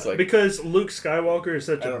name popped movies up. like Because Luke Skywalker is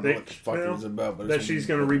such I a don't know what the bitch fuck it now was about, but that it's she's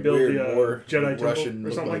some going to rebuild weird the war, Jedi Russian Temple or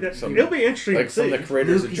looked something like that. some- It'll be interesting like to from see. the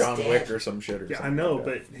creators Luke of is John dead. Wick or some shit. Or Yeah, I something know, like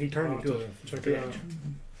that. but he turned into a Check it out. bitch.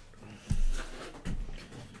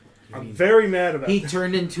 I'm very mad about He that.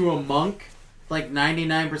 turned into a monk. Like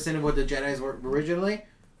 99% of what the Jedis were originally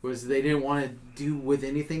was they didn't want to do with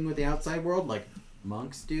anything with the outside world like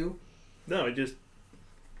monks do. No, he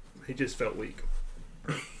just felt weak.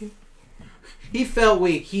 He felt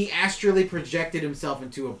weak. He astrally projected himself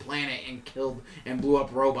into a planet and killed and blew up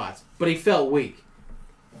robots. But he felt weak.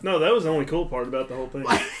 No, that was the only cool part about the whole thing.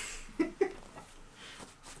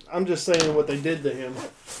 I'm just saying what they did to him.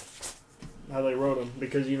 How they wrote him.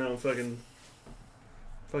 Because,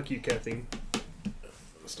 fuck you, Kathy.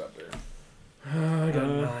 Stop there. I got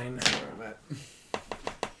 9. Where I'm at.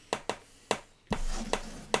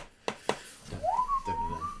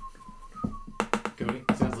 Cody,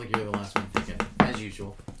 sounds like you're the last one thinking, as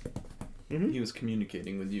usual. He was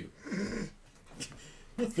communicating with you.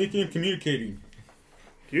 Thinking of communicating.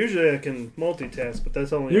 Usually I can multitask, but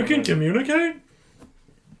that's only... You can communicate?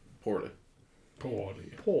 Poorly.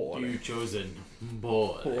 Poorly. You chosen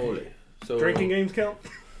boy. So Drinking games count?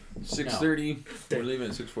 6:30. We're leaving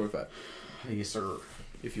at 6:45. Yes, sir.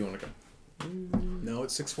 If you want to come. No,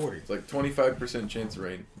 it's 6:40. It's like 25% chance of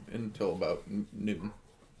rain until about noon.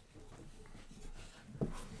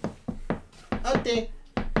 Okay.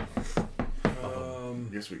 I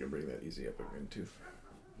guess we can bring that easy up again too.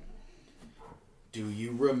 Do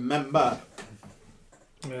you remember?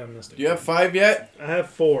 Yeah, I missed it. Do you have 5 yet? I have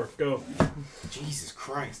 4. Go. Jesus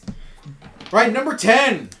Christ. Right, number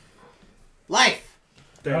 10. Life.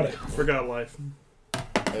 Damn Got it. it. Forgot life. I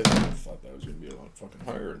thought that was gonna be a lot fucking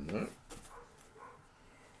higher than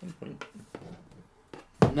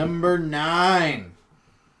that. Number 9.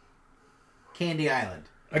 Candy Island.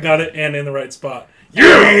 I got it and in the right spot.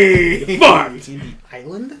 Yay! Fuck! Candy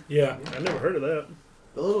Island? Yeah. I never heard of that.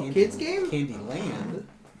 The little kids game? Candy Land?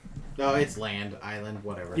 No, it's Land, Island,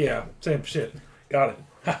 whatever. Yeah, same shit. Got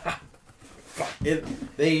it.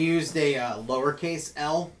 They used a lowercase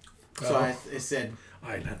L, so Oh. it said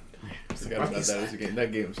Island. I forgot about that as a game.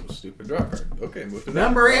 That game's so stupid. Draw a card. Okay, move to that.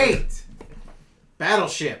 number 8.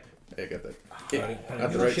 Battleship. Hey, I got that. Got it.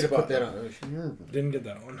 Not the right should have spot. put that on. Didn't get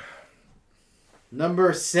that one.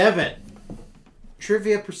 Number 7.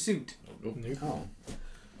 Trivia Pursuit. Oh.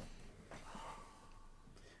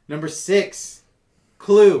 Number 6.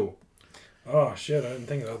 Clue. Oh shit! I didn't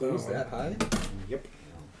think about that Was one. that high? Yep.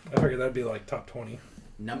 I figured that'd be like top 20.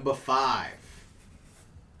 Number 5.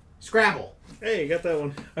 Scrabble. Hey, got that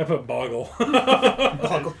one. I put Boggle.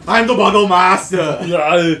 I'm the Buggle Master.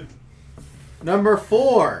 Yeah. Number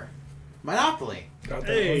 4. Monopoly. Got that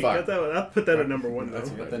Hey, one. got that one. I put that at number 1 though. That's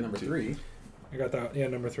Got that number 3. I got that. Yeah,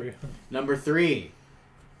 number 3. Number 3.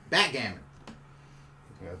 Backgammon.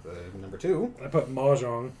 Got the number 2. I put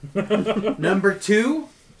Mahjong. Number 2.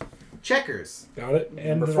 Checkers. Got it.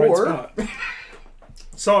 And Number the 4. right spot.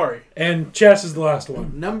 Sorry. And chess is the last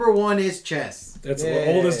one. Number 1 is chess. It's Yeah.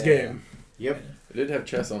 the oldest game. Yep. I did have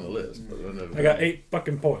chess on the list, but I got 8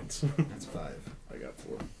 fucking points. That's 5. I got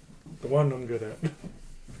 4. The one I'm good at.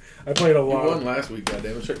 I played a You lot. won last week,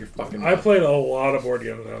 goddammit. Shut your fucking I mouth. played a lot of board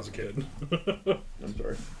games when I was a kid. I'm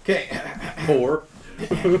sorry. Okay. 4.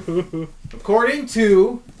 According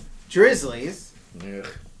to Drizzlies, Yeah.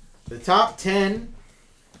 the top 10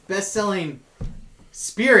 best-selling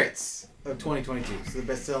spirits of 2022. So the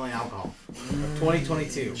best-selling alcohol of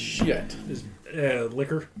 2022. Shit. Is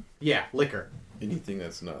liquor. Yeah, liquor. Anything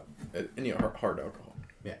that's not any hard alcohol.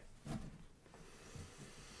 Yeah.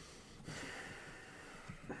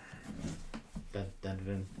 Dun, dun,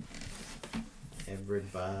 dun.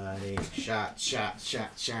 Everybody, shot, shot,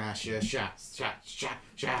 shot, shot, shot, shot, shot, shot,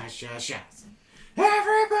 shot, shot, shots.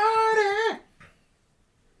 Everybody.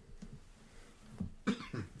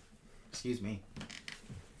 Excuse me.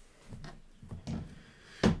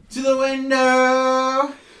 To the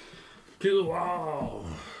window. To the wall.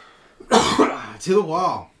 To the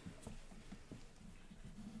wall.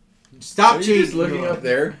 Stop Are you cheating. just looking up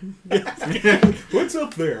there? What's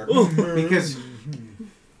up there? Because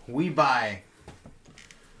we buy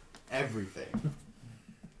everything.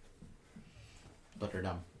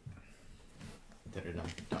 Butterdum. Butterdum.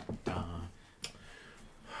 Dum, dum.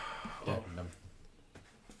 Butterdum.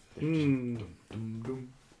 Hmm. Dum, dum,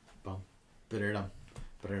 bum. Butterdum.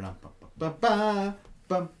 Butterdum. Bum, bum, bum,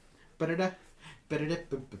 bum. Butterda. Butterda.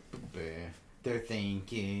 Bum, bum, bum, bum. They're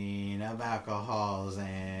thinking of alcohols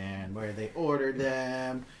and where they ordered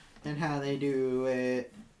them and how they do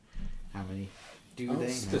it. How many do How they?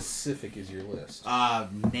 know? specific is your list?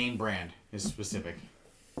 Name brand is specific.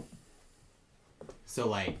 So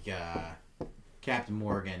like Captain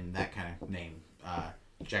Morgan, that kind of name.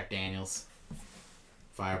 Jack Daniels,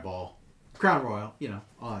 Fireball, Crown Royal, you know,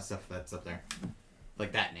 all that stuff that's up there.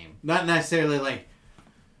 Like that name. Not necessarily like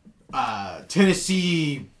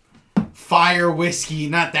Tennessee Fire Whiskey,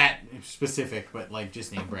 not that specific, but like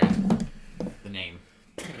just name brand. The name.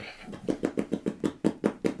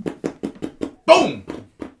 Boom!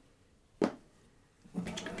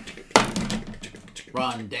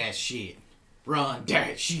 Run that shit. Run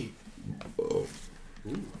that shit. Ooh.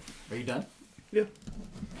 Are you done? Yeah.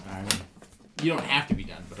 Alright. You don't have to be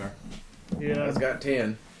done, but are Yeah. I've got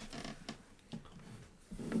 10.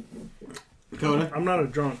 Dakota? I'm not a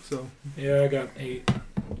drunk, so. Yeah, I got 8.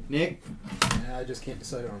 Nick? Yeah, I just can't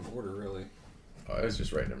decide on order, really. Oh, I was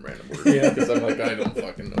just writing them random order. Yeah. Because I'm like, I don't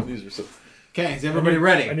fucking know. These are so... Okay, is everybody I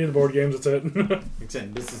ready? need the board games, that's it.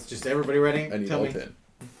 Except this is just everybody ready? I need Tell all me. 10.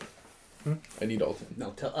 Hmm? I need all 10.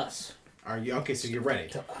 No, tell us. Are you okay? So you're ready.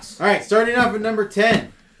 Tell us. Alright, starting off at number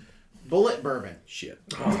 10. Bullet bourbon. Shit.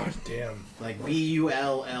 Oh, damn. Like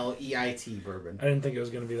BULLEIT bourbon. I didn't think it was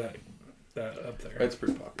going to be that up there. That's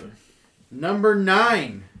pretty popular. Number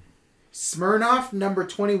 9. Smirnoff number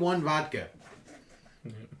 21 vodka.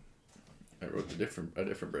 I wrote a different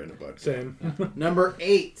brand of vodka. Same. Number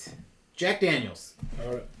 8. Jack Daniels.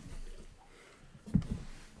 Alright.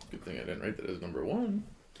 Good thing I didn't write that as number 1.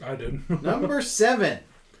 I did. Number 7.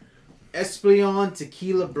 Esplon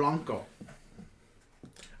Tequila Blanco.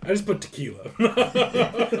 I just put tequila.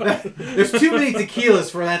 There's too many tequilas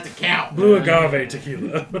for that to count. Blue agave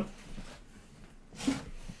tequila.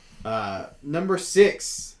 Number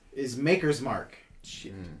 6 is Maker's Mark.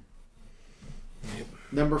 Shit.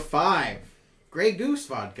 Number 5. Grey Goose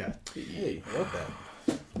vodka. Hey, I love that.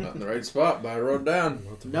 Not in the right spot, but I wrote it down.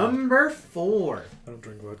 Number 4. I don't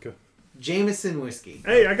drink vodka. Jameson whiskey.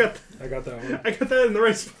 Hey, I got that one. I got that in the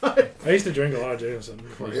right spot. I used to drink a lot of Jameson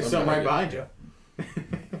before. There's some right behind you.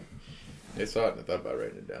 I saw it and I thought about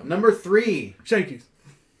writing it down. Number 3. Shankies.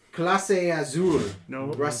 Clase Azul. No.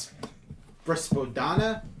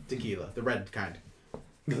 Raspodana tequila. The red kind.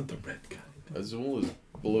 The red kind. Azul is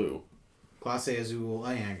blue. Clase Azul.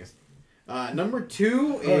 Oh, yeah, I guess. Number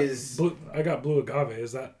 2 is... Blue, I got blue agave.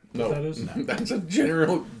 Is that No, What that is? that's a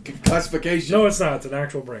general classification. No, it's not. It's an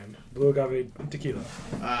actual brand. Blue Agave Tequila.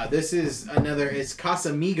 This is another. It's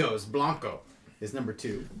Casamigos Blanco. Is number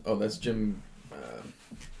 2. Oh, that's Jim.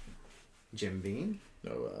 Jim Beam.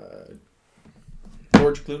 No,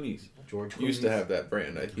 George Clooney's. George Used to Clooney's. have that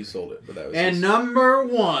brand. He sold it, but that was. And his. number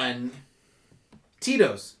 1,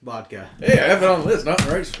 Tito's vodka. Hey, I have it on the list. Not in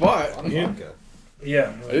the right spot. Yeah.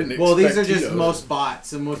 Yeah. I didn't. Well, these expect are just Tito's. most bought,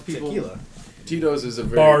 so most people. Tequila. Tito's is a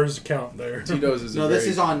very. Bars count there. Tito's is a No, very, this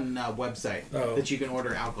is on website Oh. that you can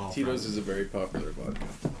order alcohol. Tito's from. is a very popular vodka.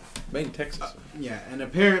 Made in Texas. Yeah, and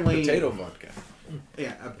apparently Potato vodka.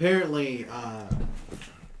 Yeah, apparently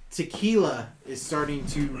tequila is starting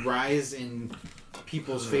to rise in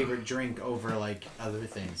people's favorite drink over like other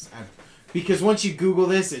things. Because once you Google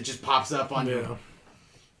this, it just pops up on Yeah.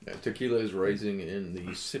 Yeah, tequila is rising in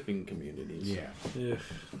the sipping communities. Yeah. Yeah.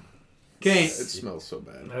 Okay. It smells so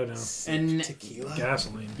bad. I know. And Tequila.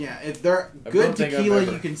 Gasoline. yeah, if they're I good don't think I've tequila,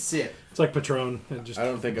 ever- you can sip. It's like Patron. It just I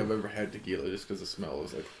don't think I've ever had tequila just because the smell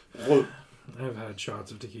was like, whoa, I've had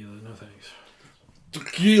shots of tequila. No thanks.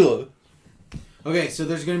 tequila. Okay, so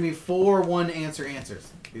there's going to be 4 1-answer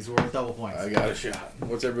answers. These were worth double points. I got a shot.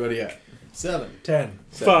 What's everybody at? 7. 10.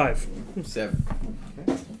 5. 7.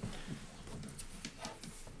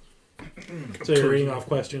 So you're reading off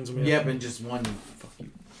questions. I mean, Yep, and just one.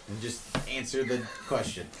 And just answer the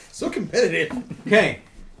question. So competitive. Okay.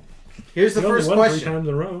 Here's the You only first won 3 question. times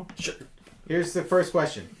in a row. Here's the first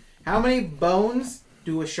question. How many bones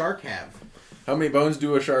do a shark have? How many bones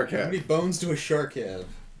do a shark How have? many bones do a shark have?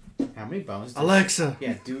 How many bones? Alexa.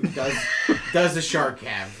 Yeah, does a shark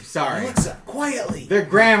have? Sorry, Alexa, quietly. their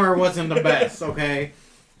grammar wasn't the best. Okay,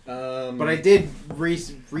 But but I did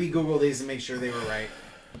re-Google these and make sure they were right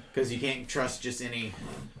because you can't trust just any.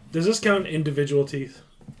 Does this count individual teeth?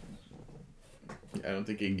 I don't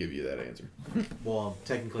think he can give you that answer. Well,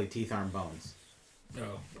 technically, teeth aren't bones.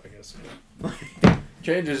 Oh, I guess.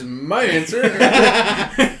 Changes my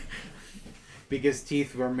answer. Because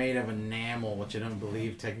teeth were made of enamel, which I don't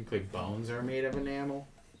believe technically bones are made of enamel.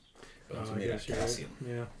 Oh, are I made guess of you're right. calcium.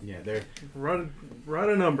 Yeah. Yeah, they're. Write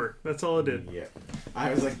a number. That's all I did. Yeah, I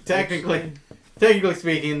was like, technically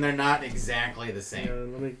speaking, they're not exactly the Yeah,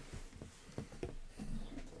 same. let me.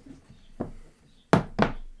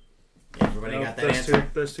 Everybody No, got that that's answer?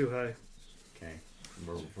 that's too high. Okay,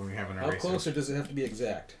 we're having a how race. close or does it have to be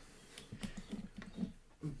exact?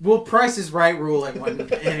 Well, Price is Right rule it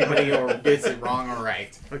when anybody or gets it wrong or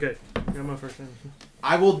right. Okay, got my first answer.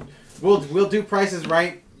 We'll do Price is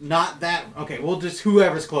Right. Not that. Okay, we'll just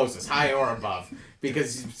whoever's closest, high or above,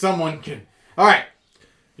 because someone can. All right.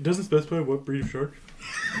 It doesn't specify what breed of shark.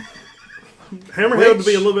 Hammerhead would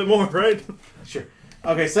be a little bit more, right? Sure.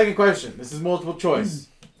 Okay, second question. This is multiple choice.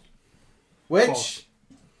 Which False.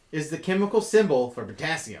 is the chemical symbol for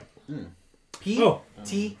potassium? P, Oh.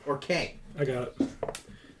 T, or K? I got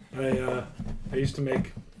it. I used to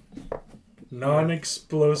make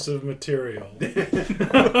non-explosive material.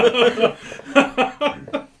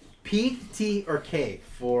 P, T, or K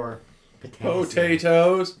for potassium?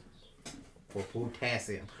 Potatoes. For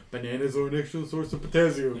potassium. Bananas are an excellent source of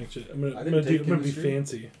potassium. Actually, I'm gonna, I I'm didn't gonna, do, take I'm gonna be chemistry.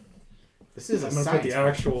 fancy. This is a I'm gonna put science.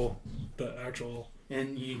 the actual.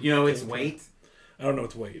 And you know its weight? I don't know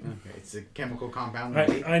its weight. Okay, it's a chemical compound.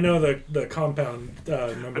 Weight. I know the compound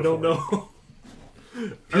number. I don't for know.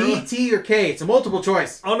 it. P, T, or K? It's a multiple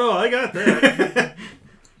choice. Oh no, I got that.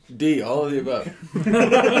 D, all of the above.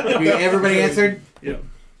 Everybody answered? Yep.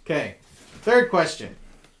 Okay. Third question.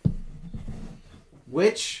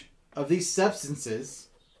 Which of these substances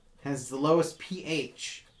has the lowest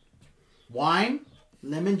pH? Wine,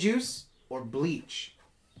 lemon juice, or bleach?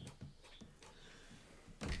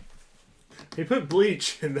 He put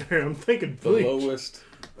bleach in there. I'm thinking The bleach. lowest.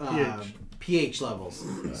 pH levels.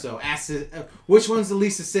 So acid. Which one's the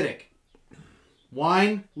least acidic?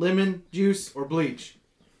 Wine, lemon juice, or bleach?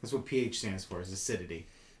 That's what pH stands for. Is acidity.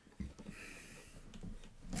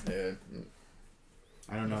 Yeah.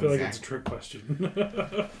 I don't know. I feel like exactly. it's a trick question.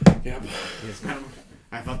 Yep. It's kind of.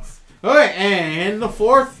 I thought. Okay, and the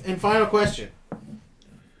fourth and final question.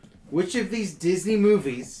 Which of these Disney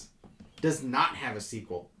movies does not have a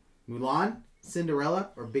sequel? Mulan, Cinderella,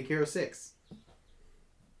 or Big Hero 6?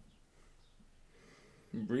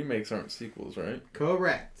 Remakes aren't sequels, right?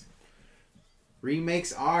 Correct.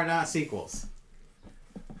 Remakes are not sequels.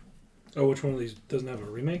 Oh, which one of these doesn't have a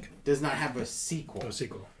remake? Does not have a sequel. Oh,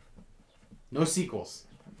 sequel. No sequels.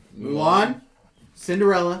 Mulan,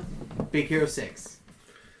 Cinderella, Big Hero 6.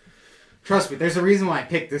 Trust me, there's a reason why I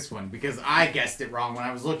picked this one, because I guessed it wrong when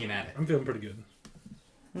I was looking at it. I'm feeling pretty good.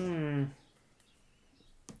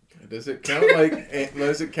 Does it count like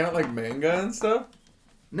does it count like manga and stuff?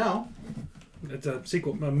 No. It's a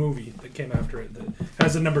sequel, a movie that came after it that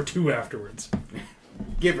has a number 2 afterwards.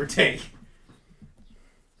 Give or take.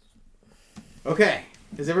 Okay.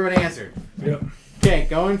 Has everybody answered? Yep. Okay,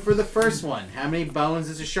 going for the first one. How many bones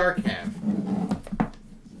does a shark have?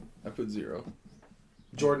 I put 0.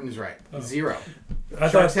 Jordan is right. Oh. 0. I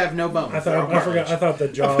Sharks thought have no bones. I They're all thought I forgot. cartilage. I thought the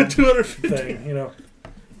job 250. thing. You know,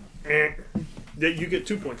 Yeah, you get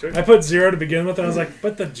 2 points, right? I put 0 to begin with, and I was like,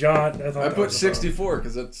 but the jaw. I, thought I that put was a bone. 64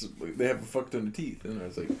 because they have a fuck ton of teeth, and I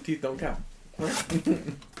was like, teeth don't count.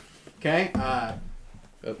 Okay. Oh,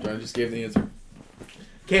 John just gave the answer.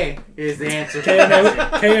 K is the answer.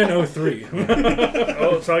 KN03.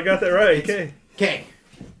 Oh, so I got that right. Okay. K.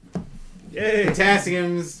 Yay.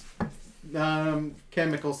 Potassium's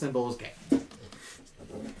chemical symbol is K.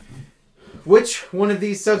 Which one of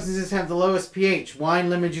these substances have the lowest pH? Wine,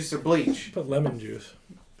 lemon juice, or bleach? Put lemon juice.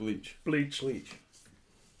 Bleach. Bleach.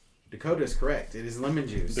 Dakota is correct. It is lemon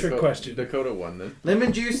juice. Trick question. Dakota won then.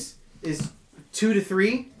 Lemon juice is 2 to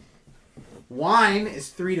 3. Wine is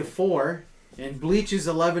 3 to 4. And bleach is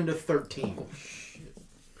 11 to 13.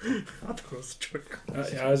 I thought it was a trick.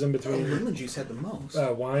 Yeah, I was in Oh, between lemon juice had the most.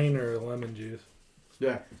 wine or lemon juice.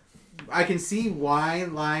 Yeah. I can see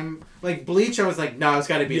wine, lime, like bleach. I was like, no, it's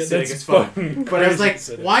got to be Yeah, acidic that's as fuck. fucking But I was crazy like,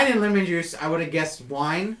 acidic. wine and lemon juice. I would have guessed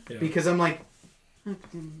wine Yeah. because I'm like,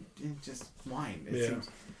 just wine. It Yeah. seems.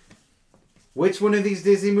 Which one of these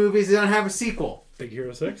Disney movies doesn't have a sequel? Big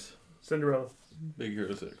Hero 6. Cinderella. Big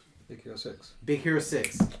Hero 6. Big Hero 6. Big Hero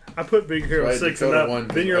 6. I put Big Hero Right, 6 in Dakota that won.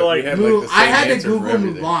 one. Then you're We like, had, Mu- the I same had to answer for Google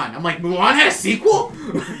everything. Mulan. I'm like, Mulan had a sequel?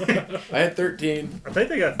 I had 13. I think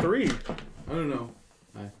they got 3. I don't know.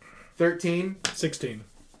 13. 16.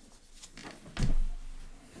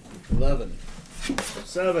 11.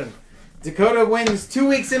 7. Dakota wins 2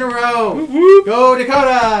 weeks in a row. Whoop, whoop. Go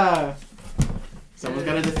Dakota! Someone's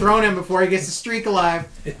got to dethrone him before he gets the streak alive.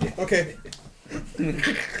 Okay.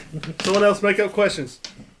 Someone else make up questions.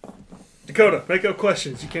 Dakota, make up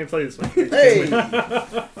questions. You can't play this one. Hey!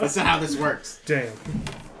 That's not how this works. Damn.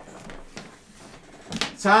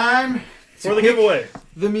 Time For to the pick giveaway.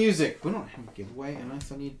 the music. We don't have a giveaway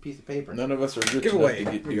unless I need a piece of paper. None of us are rich Giveaway.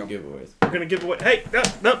 enough to Here do we giveaways. We're going to give away. Hey,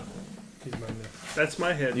 no. He's mine now. That's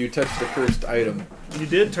my head. You touched the cursed item. You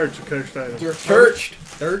did touch a cursed item. Turched.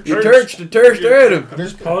 Third. You Church. turched the cursed item. I'm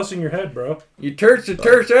just polishing your head, bro. You turched the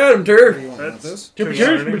cursed item, What tur. do you want That's- this?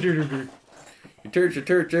 Concerning. You turched the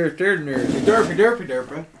turd, nerd. Derpy, derpy,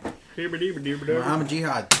 derpy. Heebie-deebie-deebie-deebie. Muhammad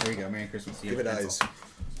Jihad. There you go. Merry Christmas to you. Give it eyes.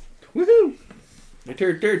 Woohoo! You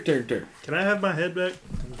turd. Can I have my head back?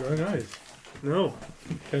 I'm drawing eyes. No.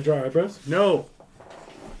 Can I draw eyebrows? No.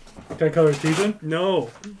 Can I color his teeth in?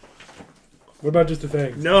 No. What about just a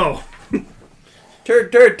thing? No.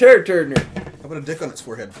 Turd, nerd. How about a dick on its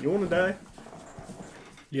forehead? You want to die?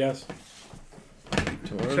 Yes.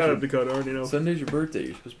 Tomorrow's Shut your- up, Dakota. I already know. Sunday's your birthday.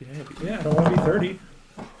 You're supposed to be happy. Yeah, I don't want to be 30.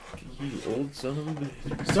 You old son of a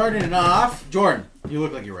bitch. Starting it off, Jordan. You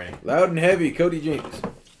look like you're ready. Loud and heavy, Cody Jinks.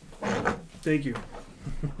 Thank you.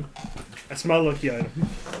 That's my lucky item.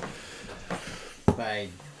 By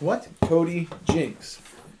what? Cody Jinks.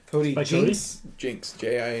 Cody By Jinks. Jinks.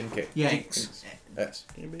 J-I-N-K. Yanks. S.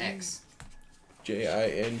 X.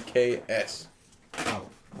 J-I-N-K-S. Oh.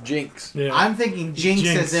 Jinx. Yeah. I'm thinking Jinx,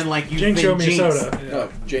 Jinx. as in like you Jinx think showed me Jinx. soda. Yeah. No,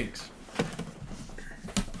 Jinx.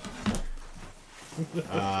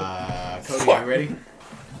 Cody, are you ready?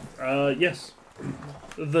 Yes.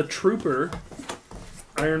 The Trooper,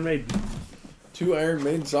 Iron Maiden. 2 Iron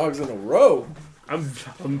Maiden songs in a row.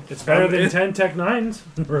 It's better I'm than in. 10 Tech 9s,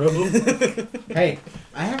 bro. Hey,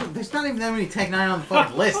 I haven't. There's not even that many Tech 9 on the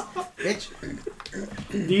fucking list, bitch.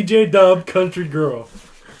 DJ Dub, Country Girl.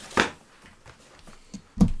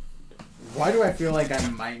 Why do I feel like I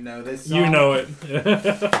might know this song? You know it.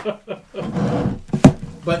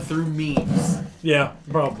 But through memes. Yeah,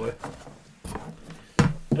 probably.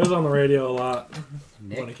 It was on the radio a lot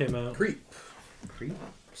when it Nick. came out. Creep. Creep.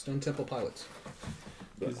 Stone Temple Pilots.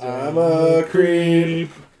 I'm a creep.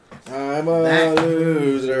 I'm a That-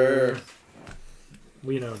 loser.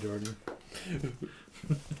 We know, Jordan.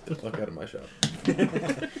 Look out of my shop.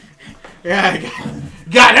 Yeah,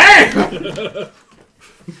 got it!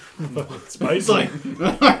 Spicy. It's like,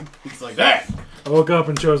 it's like that. I woke up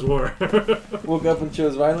and chose war. Woke up and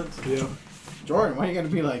chose violence. Yeah. Jordan, why you gotta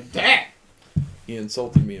be like that? He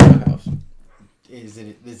insulted me in my house. Is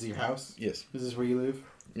it your house? Yes. Is this where you live?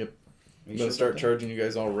 Yep. Are I'm you gonna sure start about charging you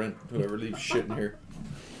guys all rent. Whoever leaves shit in here.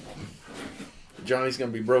 Johnny's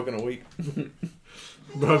gonna be broke in a week.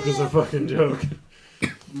 Broke is a fucking joke.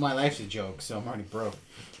 that? My life's a joke, so I'm already broke.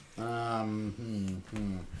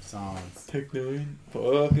 Songs. Techno.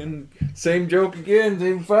 Fucking same joke again.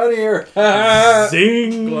 Same funnier.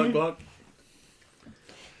 Zing. Gluck, gluck.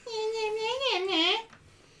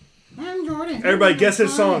 I'm Jordan. Everybody guess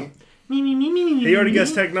his song. He already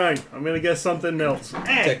guessed Tech 9. I'm going to guess something else.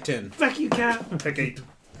 Tech 10. Fuck you, cat. Tech 8.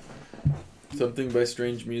 Something by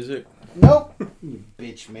Strange Music. Nope. You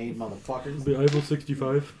bitch made motherfuckers. The Eiffel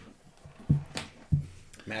 65.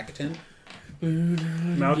 Mac 10.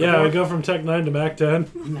 Malcolm Yeah, Moore. we go from Tech 9 to Mac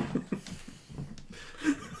 10.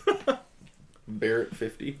 Barrett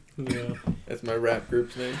 50. Yeah. That's my rap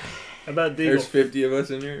group's name. How about Deagle? There's 50 of us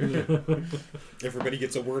in here. Everybody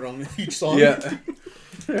gets a word on each song. Yeah.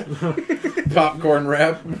 Popcorn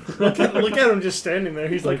rap. Look at him just standing there.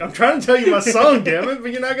 He's like, I'm trying to tell you my song, damn it,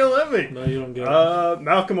 but you're not going to let me. No, you don't get it.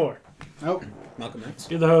 Malcolm Moore. Nope. Malcolm X.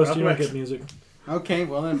 You're the host, Malcolm you don't X. get music. Okay,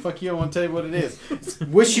 well then fuck you. I won't tell you what it is.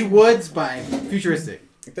 Wish You Woods by Futuristic.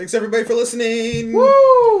 Thanks everybody for listening.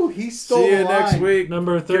 Woo! He stole See the you next line. week.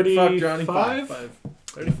 Number Get fucked, Johnny. 35.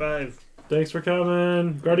 35. Thanks for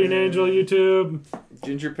coming. Guardian Angel, YouTube.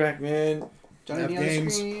 Ginger Pac-Man. Johnny Have D on the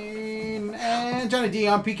games. screen. And Johnny D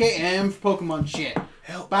on PKM for Pokemon shit.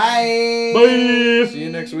 Help. Bye. Bye. See you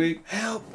next week. Help.